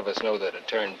 Both of us know that a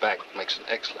turn back makes an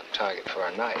excellent target for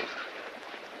a knife.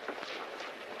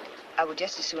 I would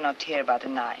just as soon not hear about a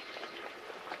knife.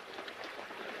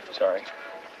 Sorry.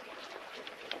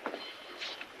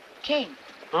 Kane.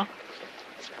 Huh?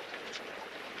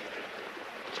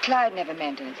 Clyde never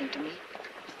meant anything to me.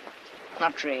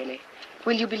 Not really.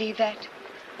 Will you believe that?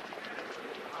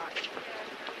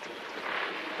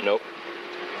 Nope.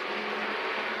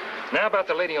 Now about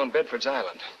the lady on Bedford's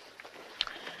Island.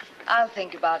 I'll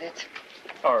think about it.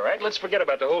 All right, let's forget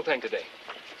about the whole thing today.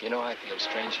 You know, I feel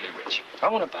strangely rich. I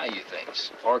want to buy you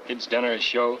things. Orchids, dinner, a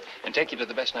show, and take you to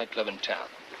the best nightclub in town.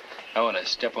 I want to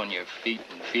step on your feet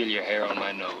and feel your hair on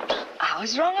my nose. I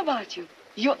was wrong about you.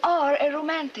 You are a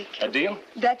romantic. A deal?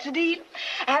 That's a deal.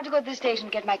 I have to go to the station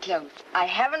and get my clothes. I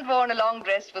haven't worn a long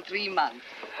dress for 3 months.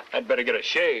 I'd better get a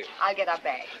shave. I'll get our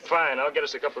bags. Fine, I'll get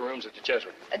us a couple of rooms at the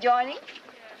Jesuit. Adjoining?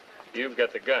 You've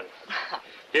got the gun.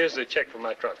 Here's the check for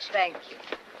my trunks. Thank you.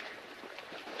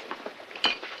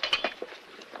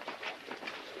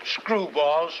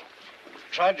 Screwballs.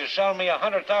 Tried to sell me a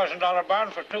 $100,000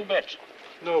 bond for 2 bits.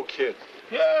 No kid.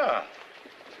 Yeah.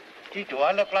 Gee, do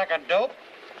I look like a dope?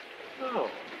 No.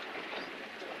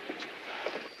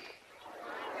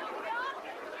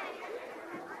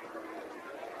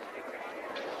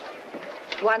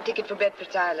 One ticket for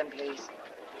Bedford's Island, please.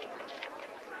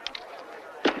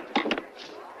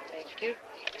 Thank you.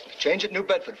 Change at New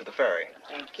Bedford for the ferry.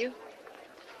 Thank you.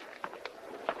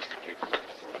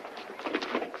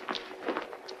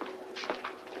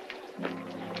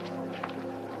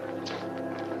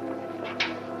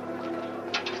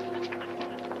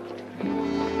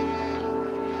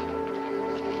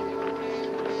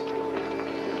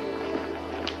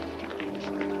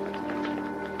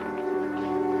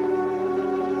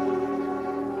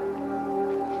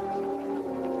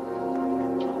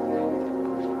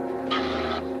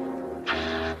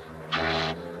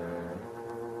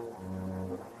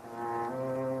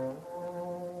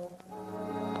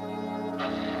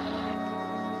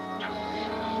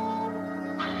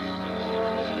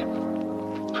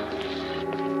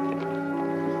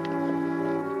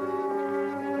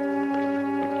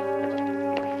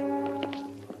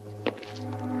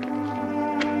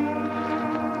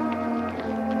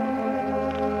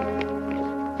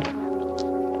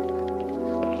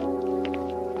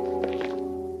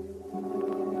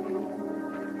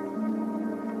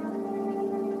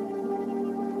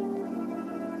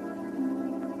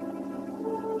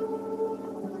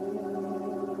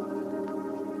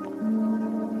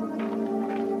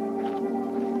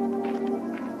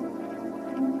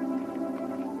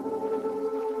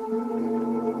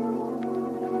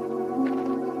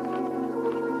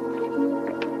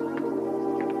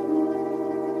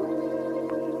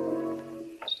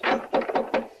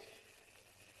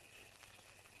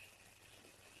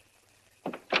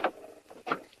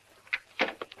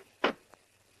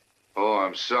 Oh,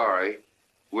 I'm sorry.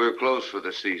 We're closed for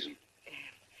the season.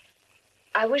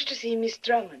 I wish to see Miss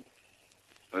Drummond.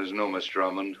 There's no Miss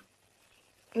Drummond.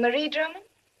 Marie Drummond?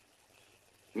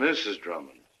 Mrs.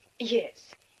 Drummond.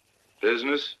 Yes.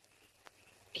 Business?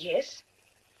 Yes.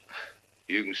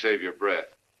 You can save your breath.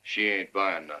 She ain't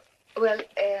buying nothing. Well,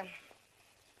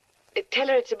 tell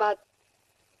her it's about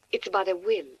a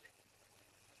will.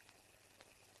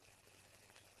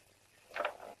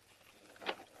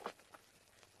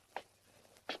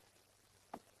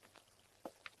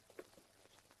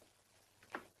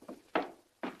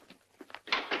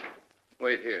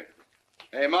 Wait here.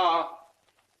 Hey, Ma.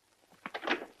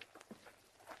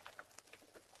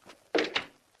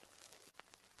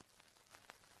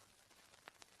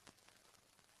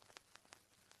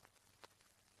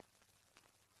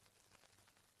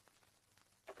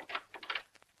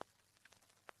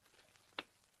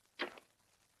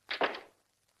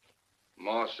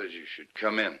 Ma says you should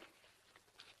come in.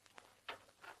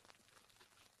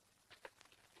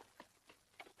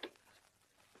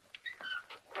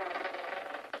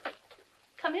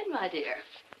 Come in, my dear.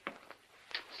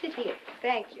 Sit here.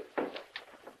 Thank you.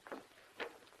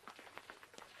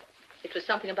 It was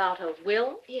something about a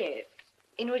will? Yes,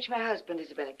 in which my husband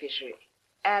is a beneficiary,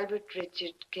 Albert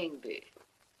Richard Kingby.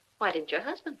 Why didn't your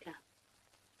husband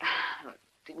come?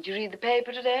 Didn't you read the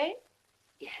paper today?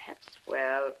 Yes.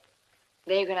 Well,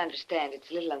 then you can understand it's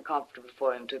a little uncomfortable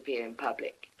for him to appear in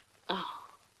public. Oh,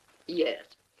 yes.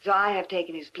 So I have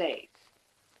taken his place.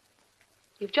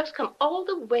 You've just come all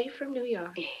the way from New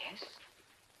York. Yes.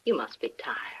 You must be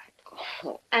tired.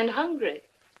 Oh. And hungry.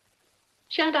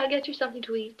 Shan't I get you something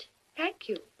to eat? Thank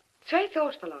you. It's very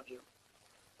thoughtful of you.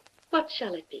 What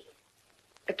shall it be?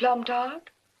 A plum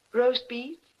tart, roast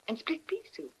beef, and split pea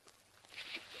soup.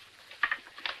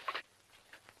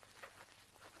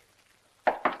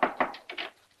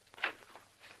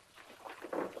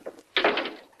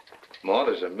 Ma,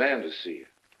 there's a man to see you.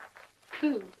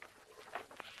 Who?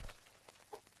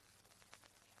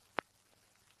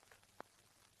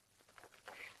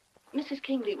 Mrs.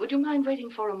 Kingsley, would you mind waiting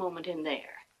for a moment in there?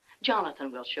 Jonathan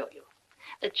will show you.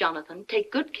 Jonathan,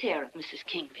 take good care of Mrs.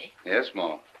 Kingsley. Yes,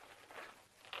 Ma.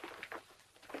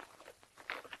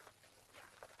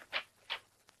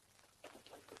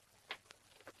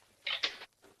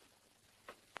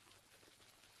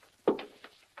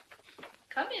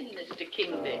 Come in, Mr.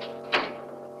 Kingsley.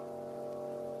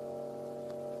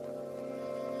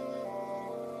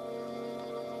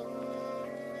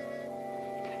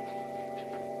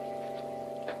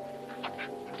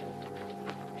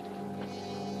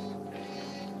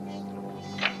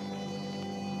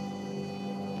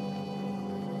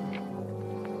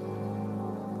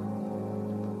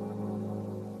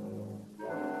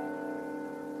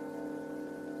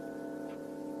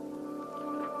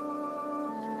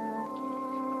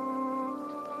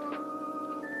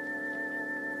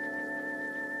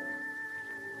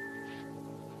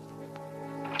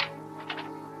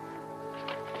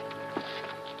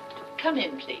 Come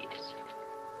in, please.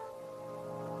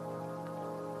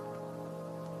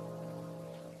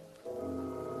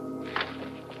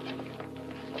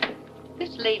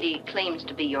 This lady claims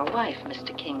to be your wife,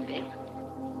 Mr. Kingsley.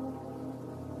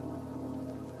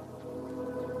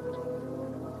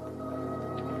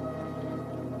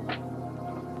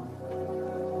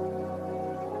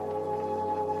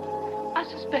 I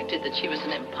suspected that she was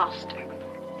an imposter.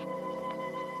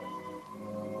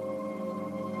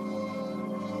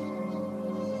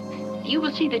 You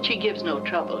will see that she gives no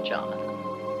trouble,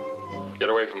 Jonathan. Get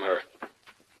away from her.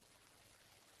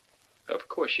 Of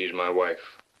course she's my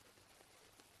wife.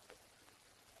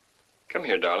 Come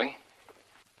here, darling.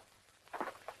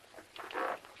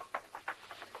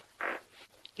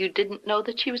 You didn't know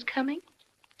that she was coming?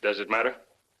 Does it matter?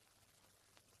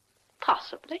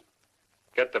 Possibly.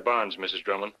 Get the bonds, Mrs.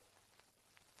 Drummond.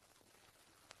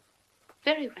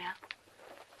 Very well.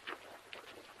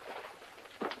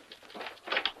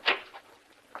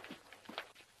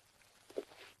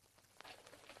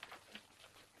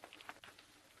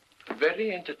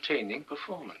 Very entertaining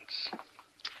performance.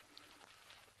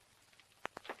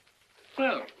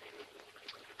 Well,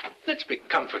 let's be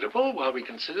comfortable while we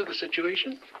consider the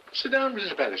situation. Sit down,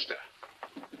 Mrs. Bannister.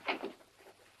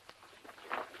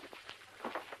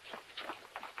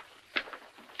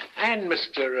 And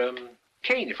Mr.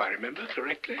 Kane, if I remember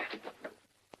correctly.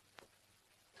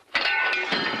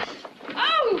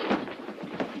 Oh!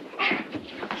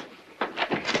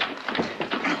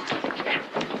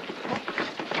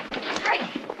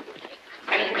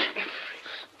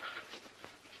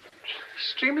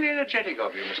 energetic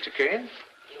of you, Mr. Kane.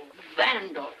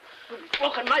 Vandal. You've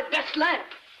broken my best lamp.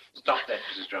 Stop that,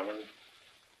 Mrs. Drummond.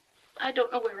 I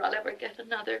don't know where I'll ever get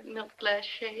another milk glass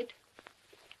shade.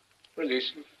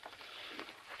 Release him.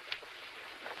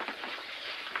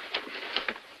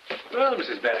 Well,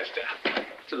 Mrs. Bannister,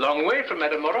 it's a long way from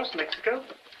Matamoros, Mexico.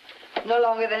 No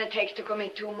longer than it takes to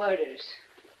commit 2 murders.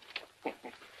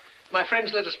 My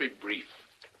friends, let us be brief.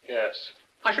 Yes.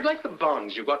 I should like the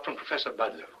bonds you got from Professor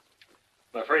Budlow.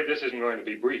 I'm afraid this isn't going to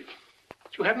be brief.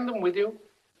 You haven't them with you?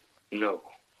 No.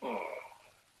 Oh.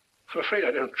 I'm afraid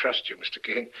I don't trust you, Mr.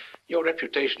 King. Your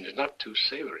reputation is not too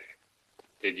savory.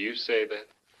 Did you say that?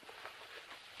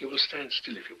 You will stand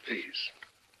still if you please.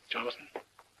 Jonathan?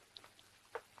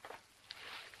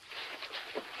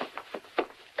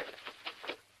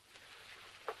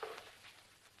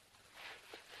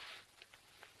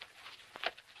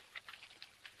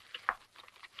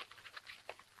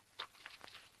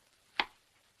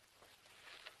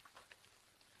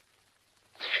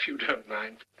 If you don't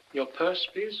mind. Your purse,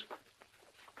 please.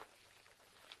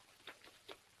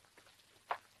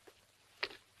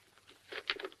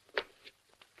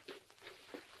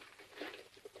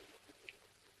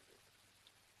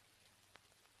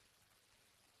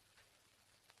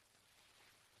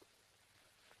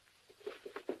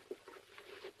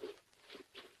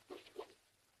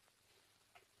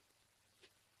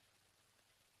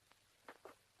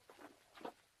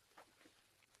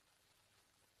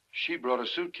 She brought a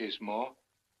suitcase, Ma.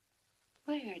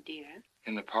 Where, dear?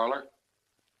 In the parlor.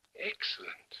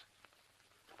 Excellent.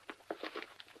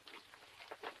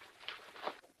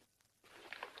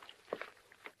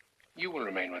 You will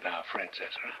remain with our friends,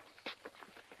 Ezra.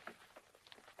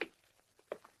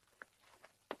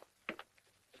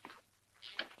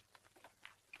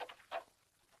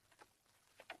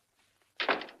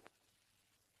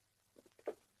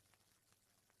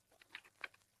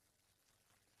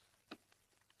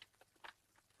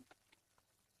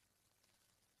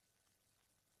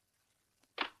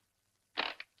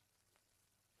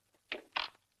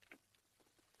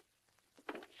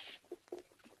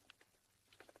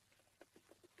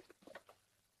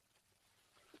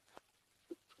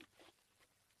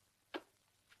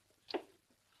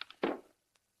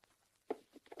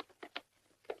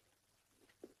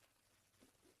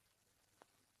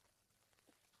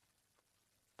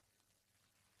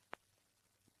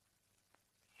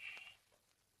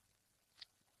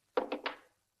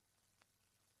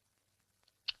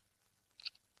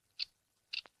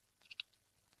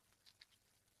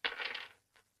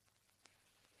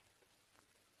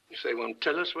 If they won't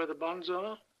tell us where the bonds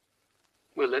are,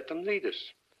 we'll let them lead us.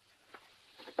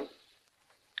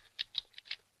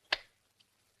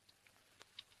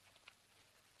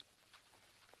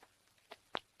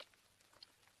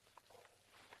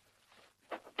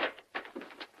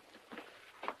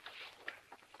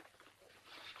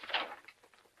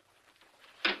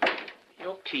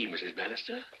 Your key, Mrs.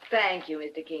 Bannister. Thank you,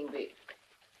 Mr. Kingby.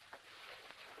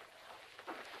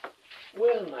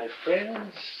 Well, my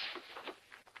friends,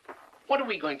 what are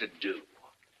we going to do?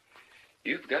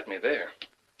 You've got me there.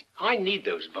 I need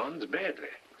those bonds badly.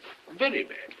 Very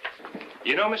badly.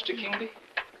 You know, Mr. Kingby,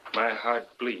 my heart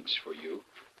bleeds for you.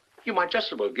 You might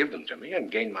just as well give them to me and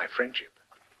gain my friendship.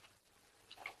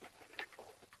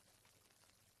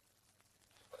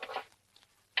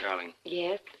 Darling.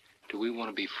 Yes? Do we want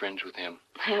to be friends with him?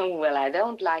 Well, I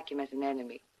don't like him as an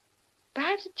enemy.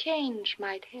 Perhaps a change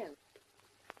might help.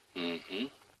 Mm-hmm.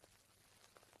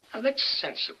 Now, that's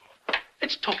sensible.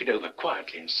 Let's talk it over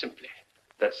quietly and simply.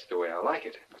 That's the way I like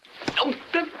it. Oh,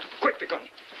 don't quick the gun.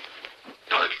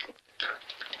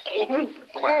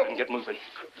 Quiet and get moving.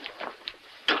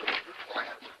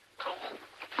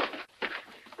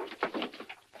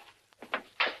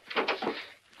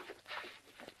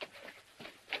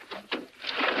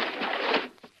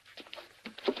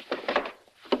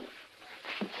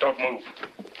 Don't move.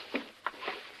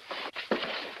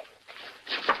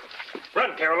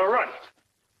 Run, Carola, run.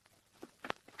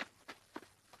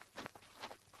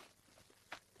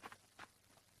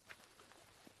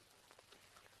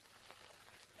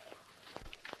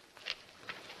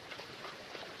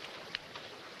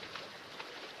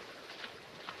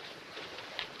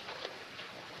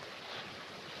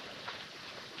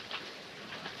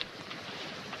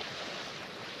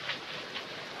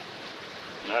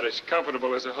 Not as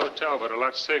comfortable as a hotel, but a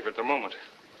lot safer at the moment.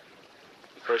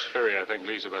 The first ferry, I think,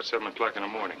 leaves about 7 o'clock in the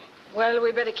morning. Well,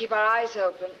 we better keep our eyes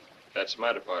open. That's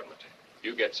my department.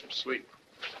 You get some sleep.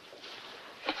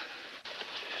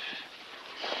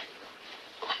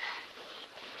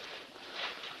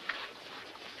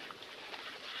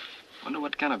 Wonder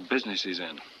what kind of business he's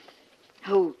in.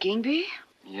 Who, Kingby?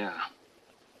 Yeah.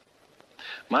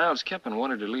 Miles Kempen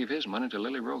wanted to leave his money to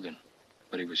Lily Rogan,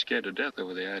 but he was scared to death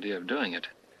over the idea of doing it.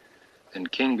 Then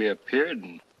Kingby appeared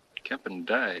and Kempen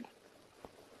died.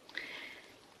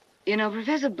 You know,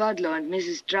 Professor Budlow and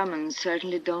Mrs. Drummond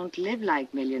certainly don't live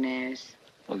like millionaires.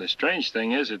 Well, the strange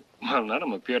thing is that, well, none of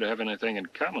them appear to have anything in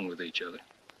common with each other.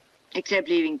 Except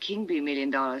leaving Kingby $1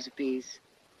 million apiece.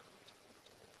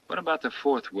 What about the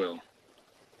fourth will?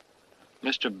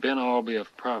 Mr. Ben Albee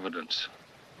of Providence.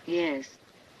 Yes.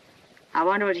 I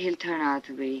wonder what he'll turn out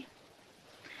to be.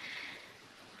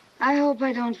 I hope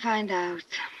I don't find out.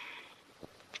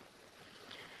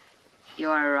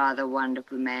 You're a rather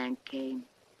wonderful man, Kane.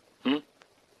 Hmm?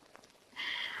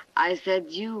 I said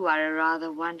you are a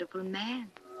rather wonderful man.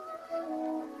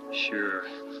 Sure.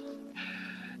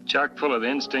 Chock full of the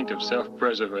instinct of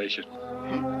self-preservation.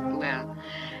 Well,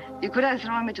 you could have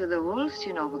thrown me to the wolves,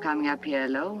 you know, for coming up here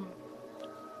alone.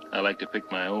 I like to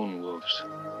pick my own wolves.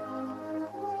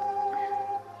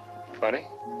 Funny?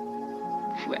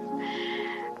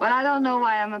 Well, I don't know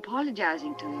why I'm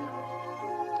apologizing to you.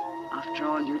 After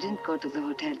all, you didn't go to the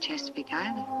Hotel Chesapeake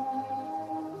either.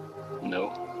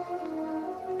 No.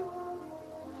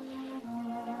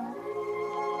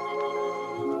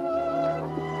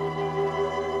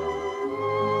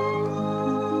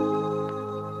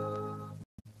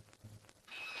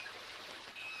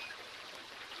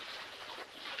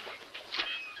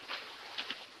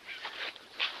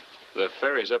 The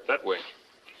ferry's up that way.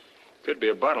 Could be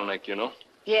a bottleneck, you know.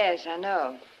 Yes, I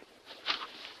know.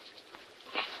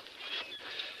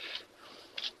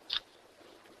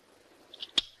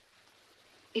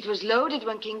 It was loaded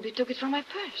when Kingby took it from my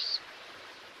purse.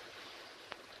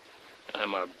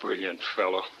 I'm a brilliant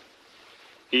fellow.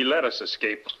 He let us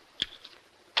escape.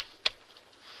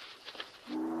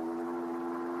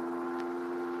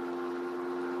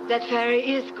 That ferry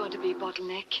is going to be a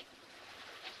bottleneck.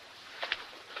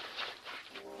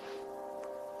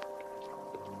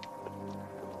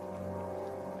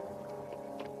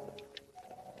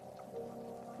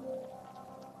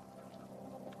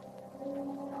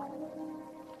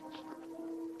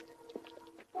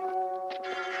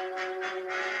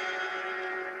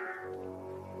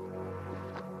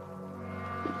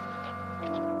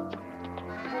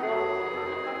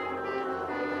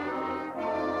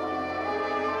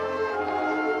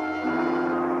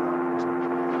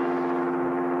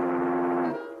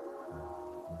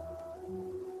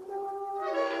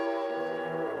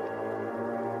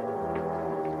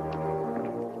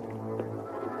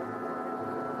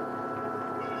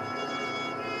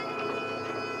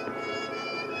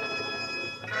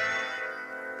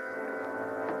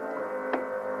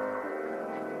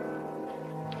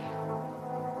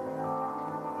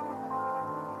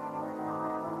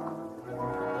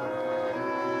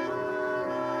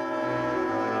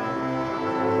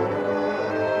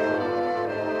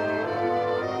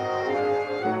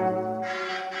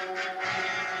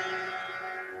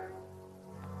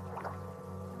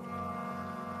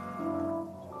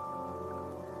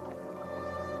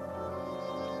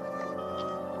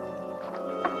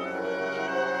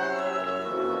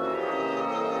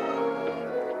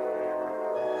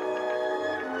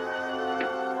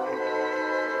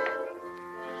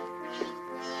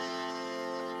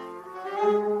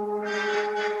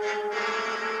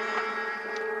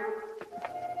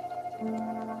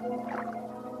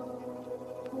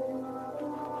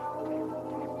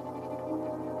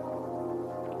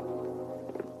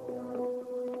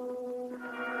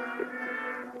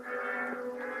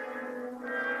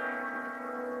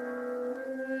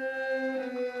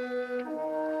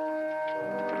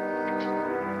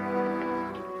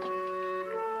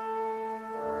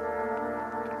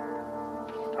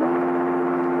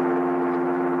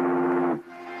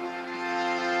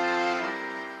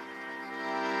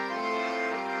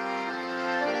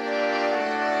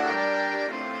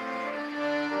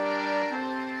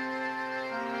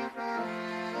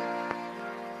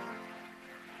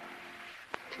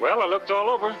 Well, I looked all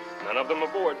over. None of them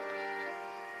aboard.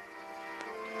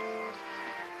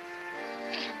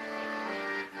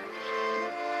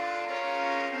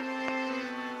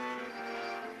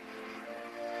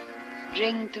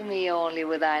 Drink to me only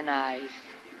with thine eyes.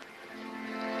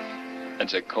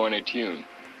 That's a corny tune.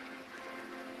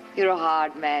 You're a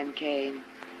hard man, Kane.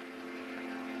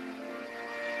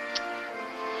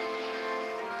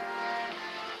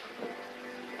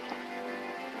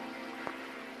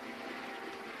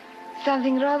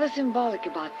 Something rather symbolic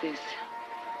about this.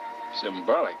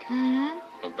 Symbolic?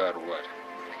 Mm-hmm. About what?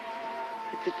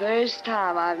 It's the first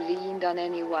time I've leaned on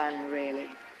anyone, really.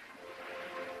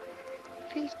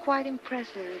 Feels quite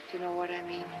impressive, if you know what I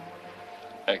mean.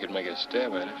 I could make a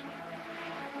stab at it.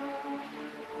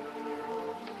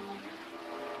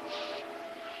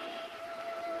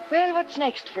 Well, what's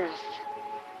next for us?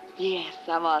 Yes,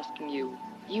 I'm asking you.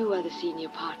 You are the senior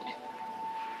partner.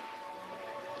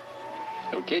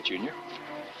 Okay, Junior.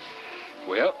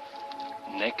 Well,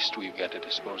 next we've got to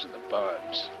dispose of the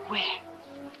bonds. Where?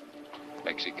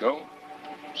 Mexico,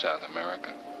 South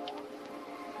America.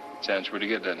 Sounds pretty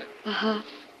good, doesn't it? Uh-huh.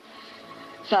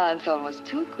 Sounds almost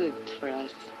too good for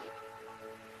us.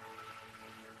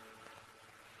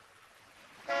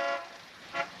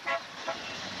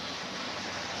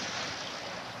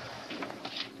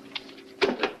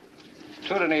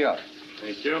 Two to New York.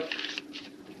 Thank you.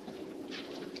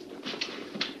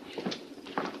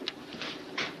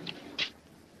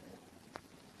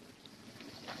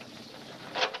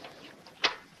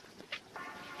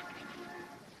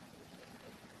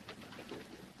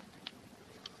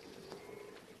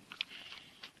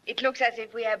 It looks as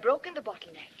if we have broken the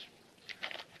bottleneck.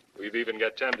 We've even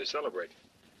got time to celebrate.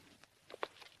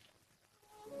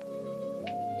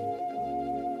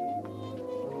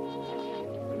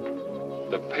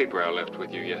 The paper I left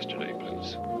with you yesterday,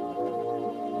 please.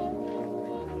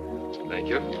 Thank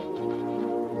you.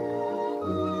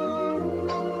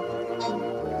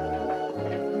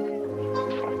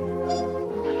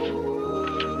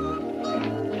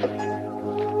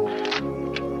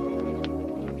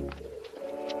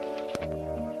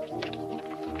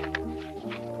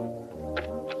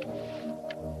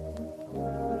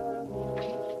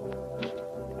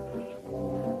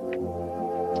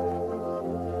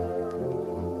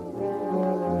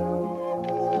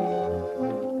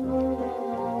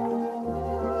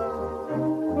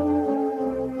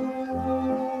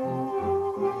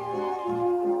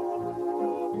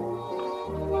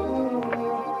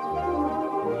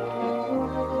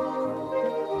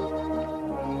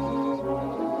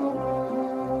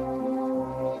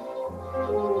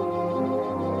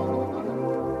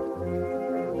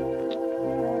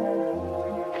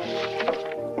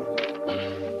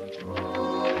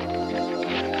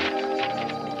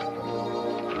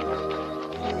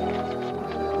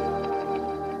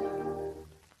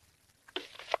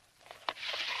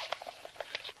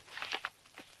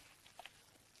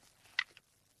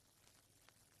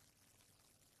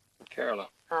 Carola,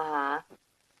 Uh-huh.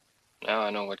 now I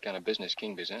know what kind of business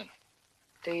Kingby's in.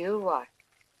 Do you what?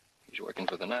 He's working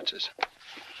for the Nazis.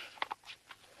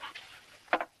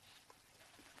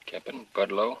 Kempen,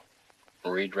 Budlow,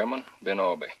 Marie Drummond, Ben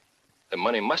Albee. The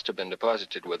money must have been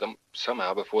deposited with them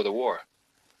somehow before the war,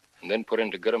 and then put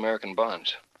into good American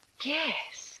bonds.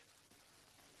 Yes.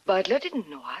 Butler didn't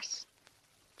know us,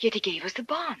 yet he gave us the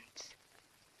bonds.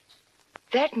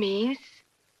 That means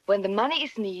when the money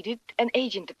is needed, an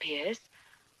agent appears,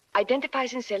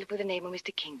 identifies himself with the name of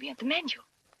Mr. Kingby and the manual.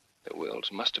 The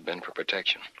wills must have been for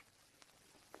protection,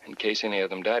 in case any of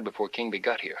them died before Kingby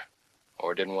got here,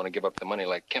 or didn't want to give up the money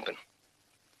like Kempen.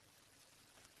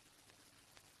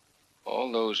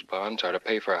 All those bonds are to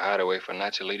pay for a hideaway for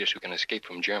Nazi leaders who can escape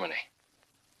from Germany.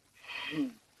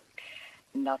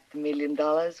 Not the $1 million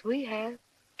we have.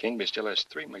 Kingby still has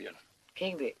 $3 million.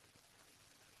 Kingby.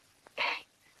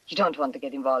 You don't want to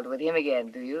get involved with him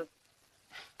again, do you?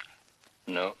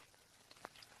 No.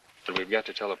 But we've got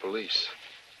to tell the police.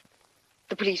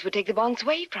 The police would take the bonds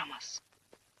away from us.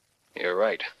 You're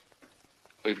right.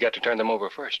 We've got to turn them over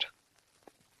first.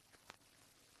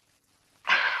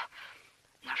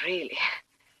 Not really.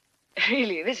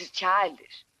 Really, this is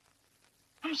childish.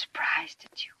 I'm surprised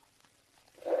at you.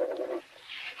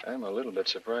 I'm a little bit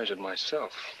surprised at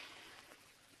myself.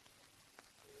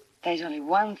 There's only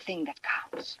one thing that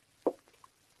counts.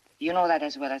 You know that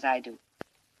as well as I do.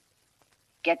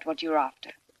 Get what you're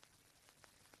after.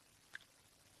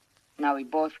 Now we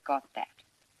both got that.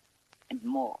 And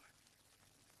more.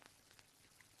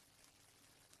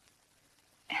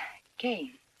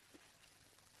 Kane.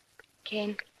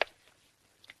 Kane.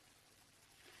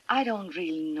 I don't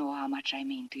really know how much I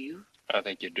mean to you. I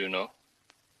think you do know.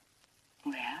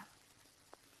 Well,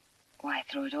 why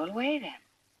throw it all away then?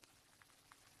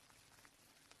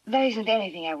 There isn't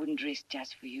anything I wouldn't risk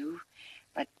just for you,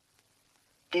 but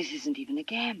this isn't even a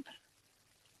gamble.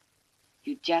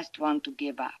 You just want to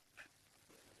give up.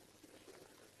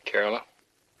 Carola,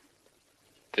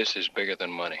 this is bigger than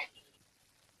money.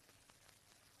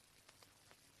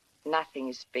 Nothing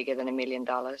is bigger than $1 million.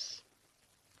 Nothing.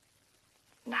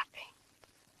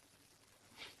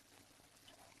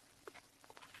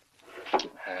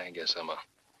 I guess I'm a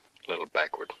little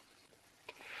backward.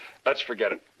 Let's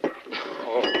forget it.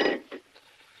 Oh.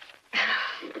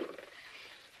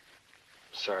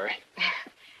 Sorry.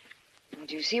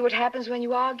 Do you see what happens when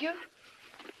you argue?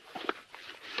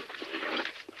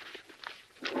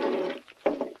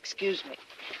 Excuse me.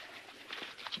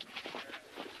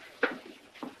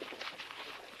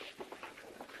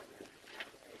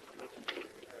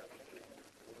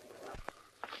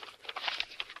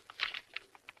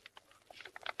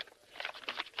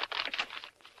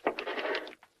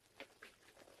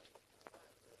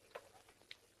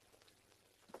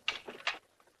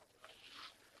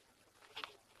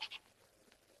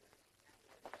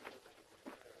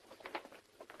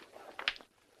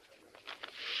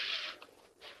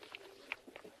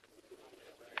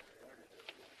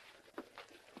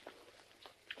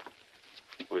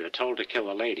 told to kill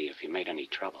the lady if you made any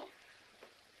trouble.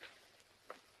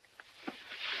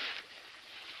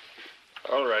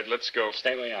 All right, let's go.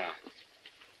 Stay where you are.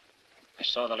 I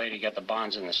saw the lady get the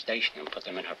bonds in the station and put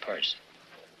them in her purse.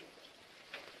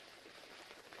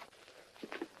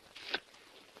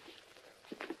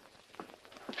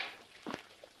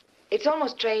 It's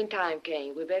almost train time,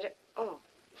 Kane. We better... Oh.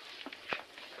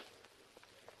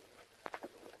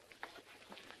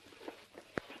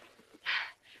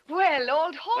 Well,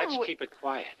 old home... Let's keep it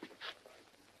quiet.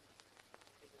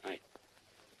 Right.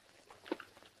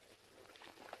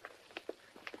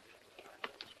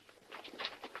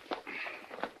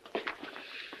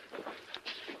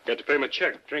 Got to pay my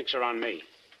check. Drinks are on me.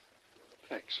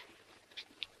 Thanks.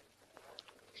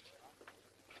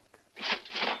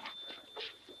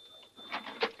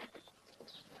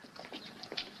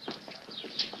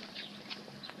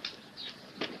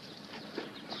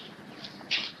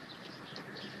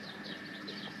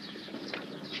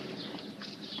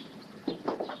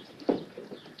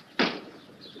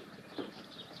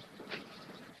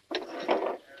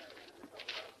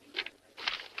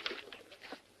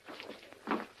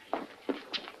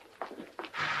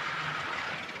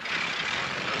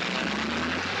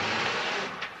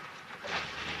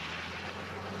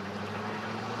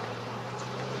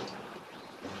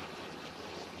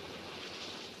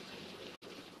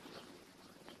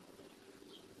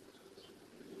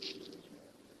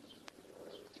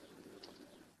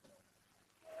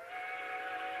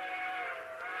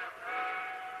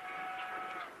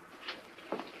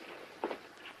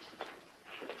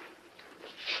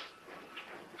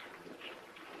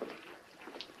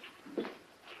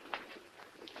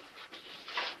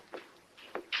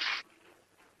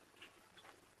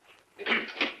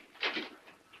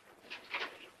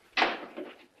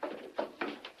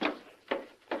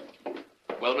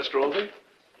 Well, Mr. Oldby?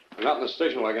 I'm out in the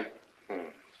station wagon.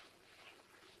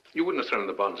 You wouldn't have thrown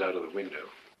the bonds out of the window.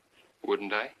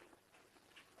 Wouldn't I?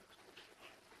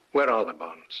 Where are the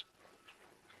bonds?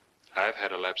 I've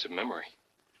had a lapse of memory.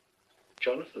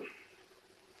 Jonathan.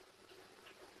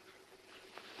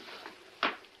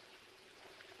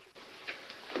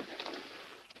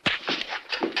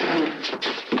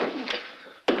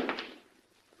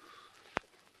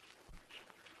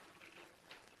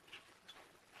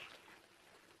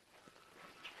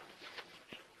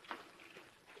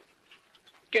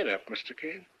 Get up, Mr.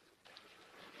 Kane.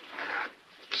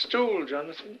 Stool,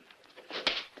 Jonathan.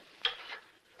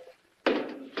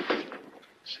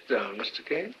 Sit down, Mr.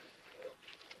 Kane.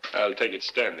 I'll take it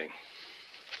standing.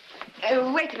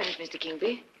 Wait a minute, Mr.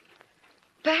 Kingby.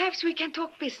 Perhaps we can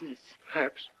talk business.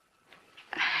 Perhaps.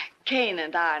 Kane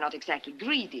and I are not exactly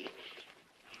greedy.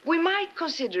 We might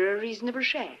consider a reasonable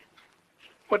share.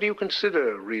 What do you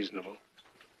consider reasonable?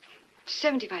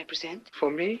 75%. For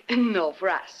me? No, for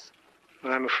us.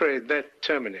 I'm afraid that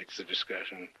terminates the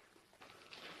discussion.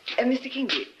 Mr.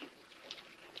 Kingby,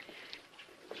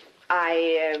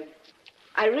 I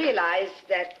realize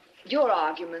that your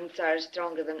arguments are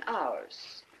stronger than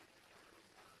ours.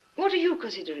 What do you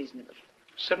consider reasonable?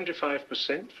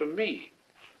 75% for me.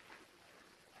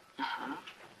 Uh-huh.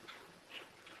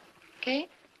 Okay.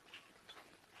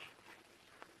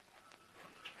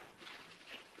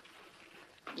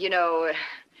 You know,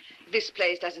 this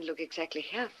place doesn't look exactly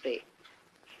healthy.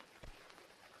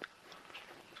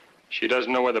 She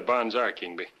doesn't know where the bonds are,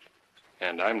 Kingby.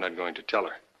 And I'm not going to tell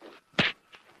her.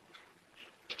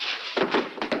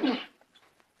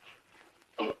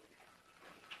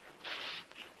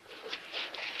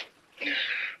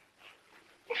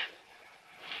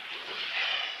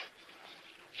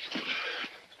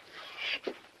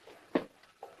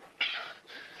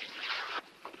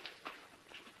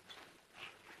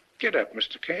 Get up,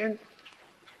 Mr. Kane.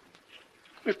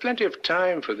 We've plenty of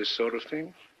time for this sort of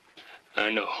thing.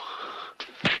 I know.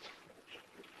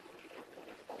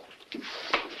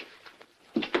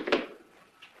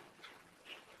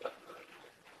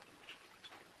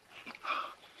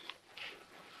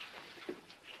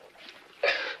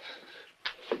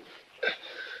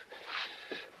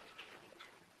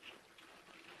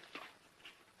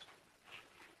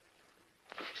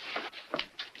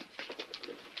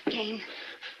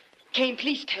 Kane,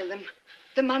 please tell them.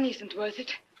 The money isn't worth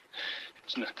it.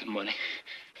 It's not the money.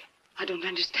 I don't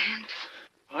understand.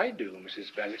 I do,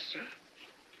 Mrs. Bannister.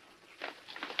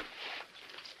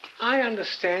 I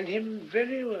understand him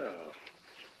very well.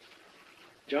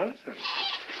 Jonathan,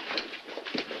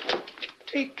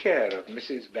 take care of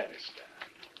Mrs. Bannister.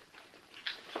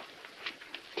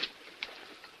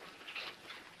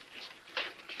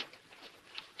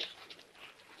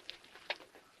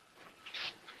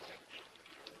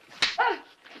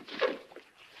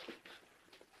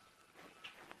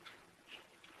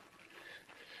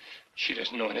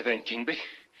 doesn't know anything, Kingby.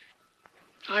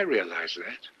 I realize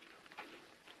that.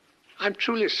 I'm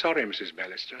truly sorry, Mrs.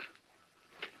 Ballister.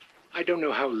 I don't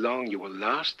know how long you will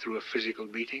last through a physical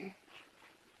beating,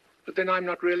 but then I'm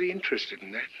not really interested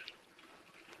in that.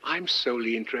 I'm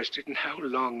solely interested in how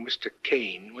long Mr.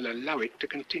 Kane will allow it to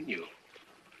continue.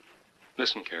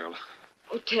 Listen, Carol.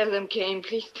 Oh, tell them, Kane,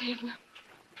 please tell them.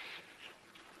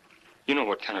 You know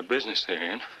what kind of business they're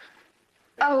in.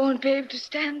 I won't be able to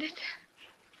stand it.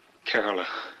 Carola.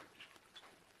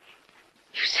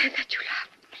 You said that you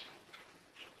loved me.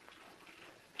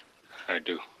 I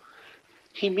do.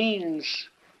 He means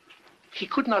he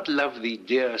could not love thee,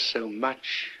 dear, so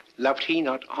much, loved he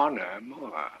not honor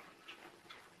more.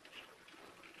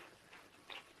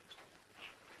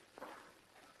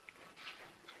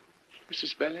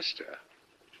 Mrs. Ballister,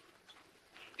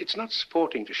 it's not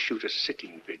sporting to shoot a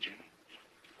sitting pigeon.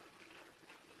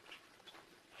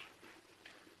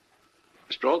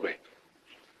 Mr. Albee,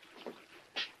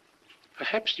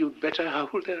 perhaps you'd better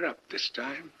hold her up this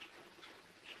time.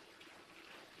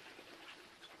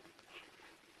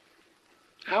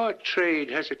 Our trade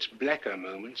has its blacker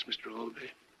moments, Mr.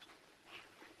 Albee.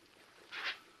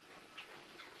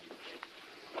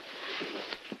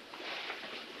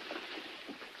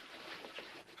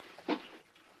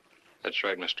 That's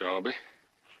right, Mr. Albee.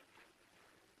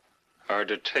 Hard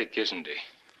to take, isn't he?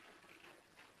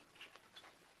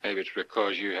 Maybe it's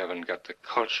because you haven't got the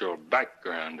cultural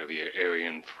background of your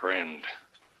Aryan friend.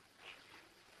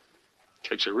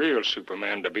 Takes a real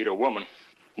Superman to beat a woman.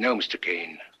 No, Mr.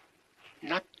 Kane.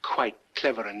 Not quite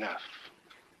clever enough.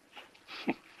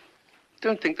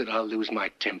 Don't think that I'll lose my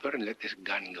temper and let this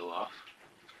gun go off.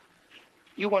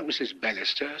 You want Mrs.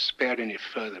 Ballister spared any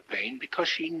further pain because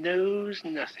she knows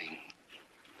nothing.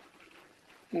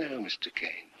 No, Mr.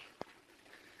 Kane.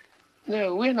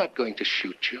 No, we're not going to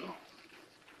shoot you.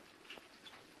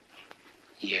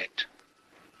 Yet.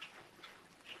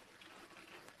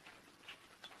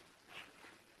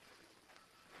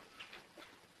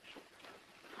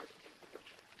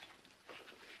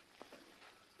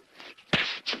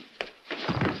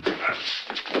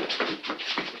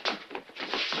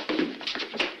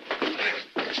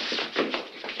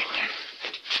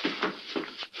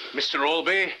 Mr.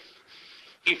 Albee,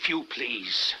 if you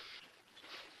please.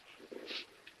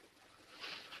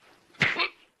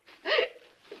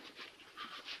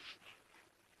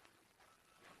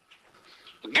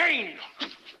 Again!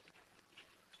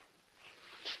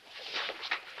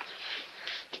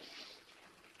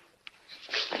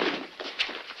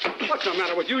 What's the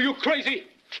matter with you? You crazy?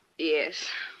 Yes.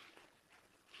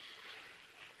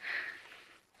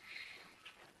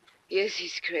 Yes,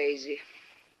 he's crazy.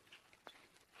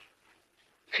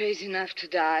 Crazy enough to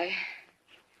die.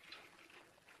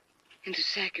 And to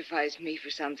sacrifice me for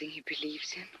something he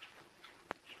believes in.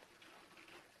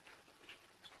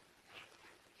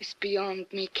 It's beyond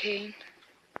me, Kane.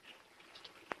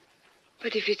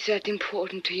 But if it's that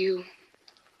important to you,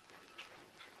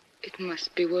 it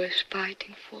must be worth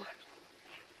fighting for.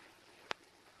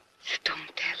 So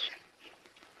don't tell them.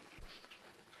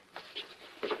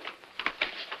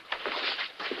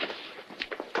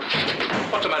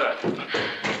 What's the matter?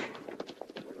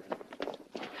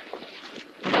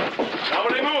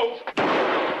 Nobody move!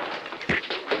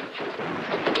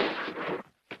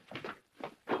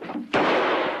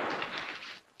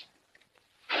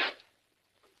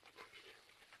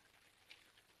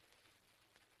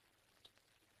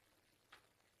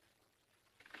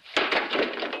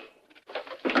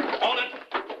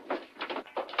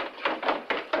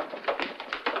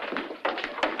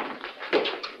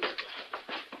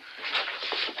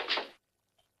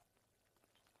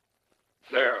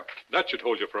 There. That should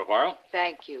hold you for a while.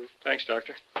 Thank you. Thanks,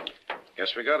 Doctor.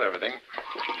 Guess we got everything.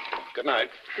 Good night.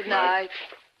 Good night.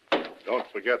 Don't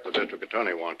forget the district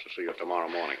attorney wants to see you tomorrow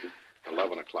morning,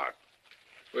 11 o'clock.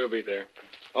 We'll be there.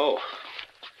 Oh,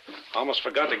 almost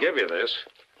forgot to give you this.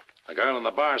 The girl in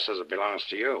the bar says it belongs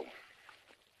to you.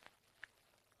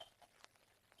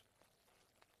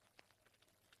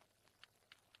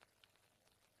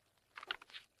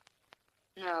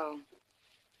 No.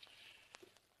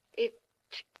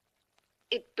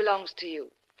 It belongs to you.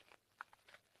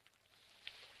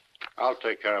 I'll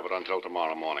take care of it until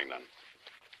tomorrow morning, then.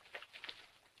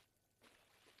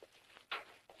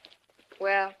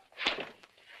 Well,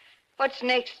 what's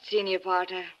next, Senior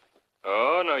Partner?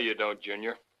 Oh, no, you don't,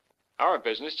 Junior. Our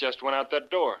business just went out that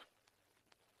door.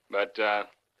 But,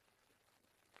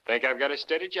 think I've got a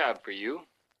steady job for you.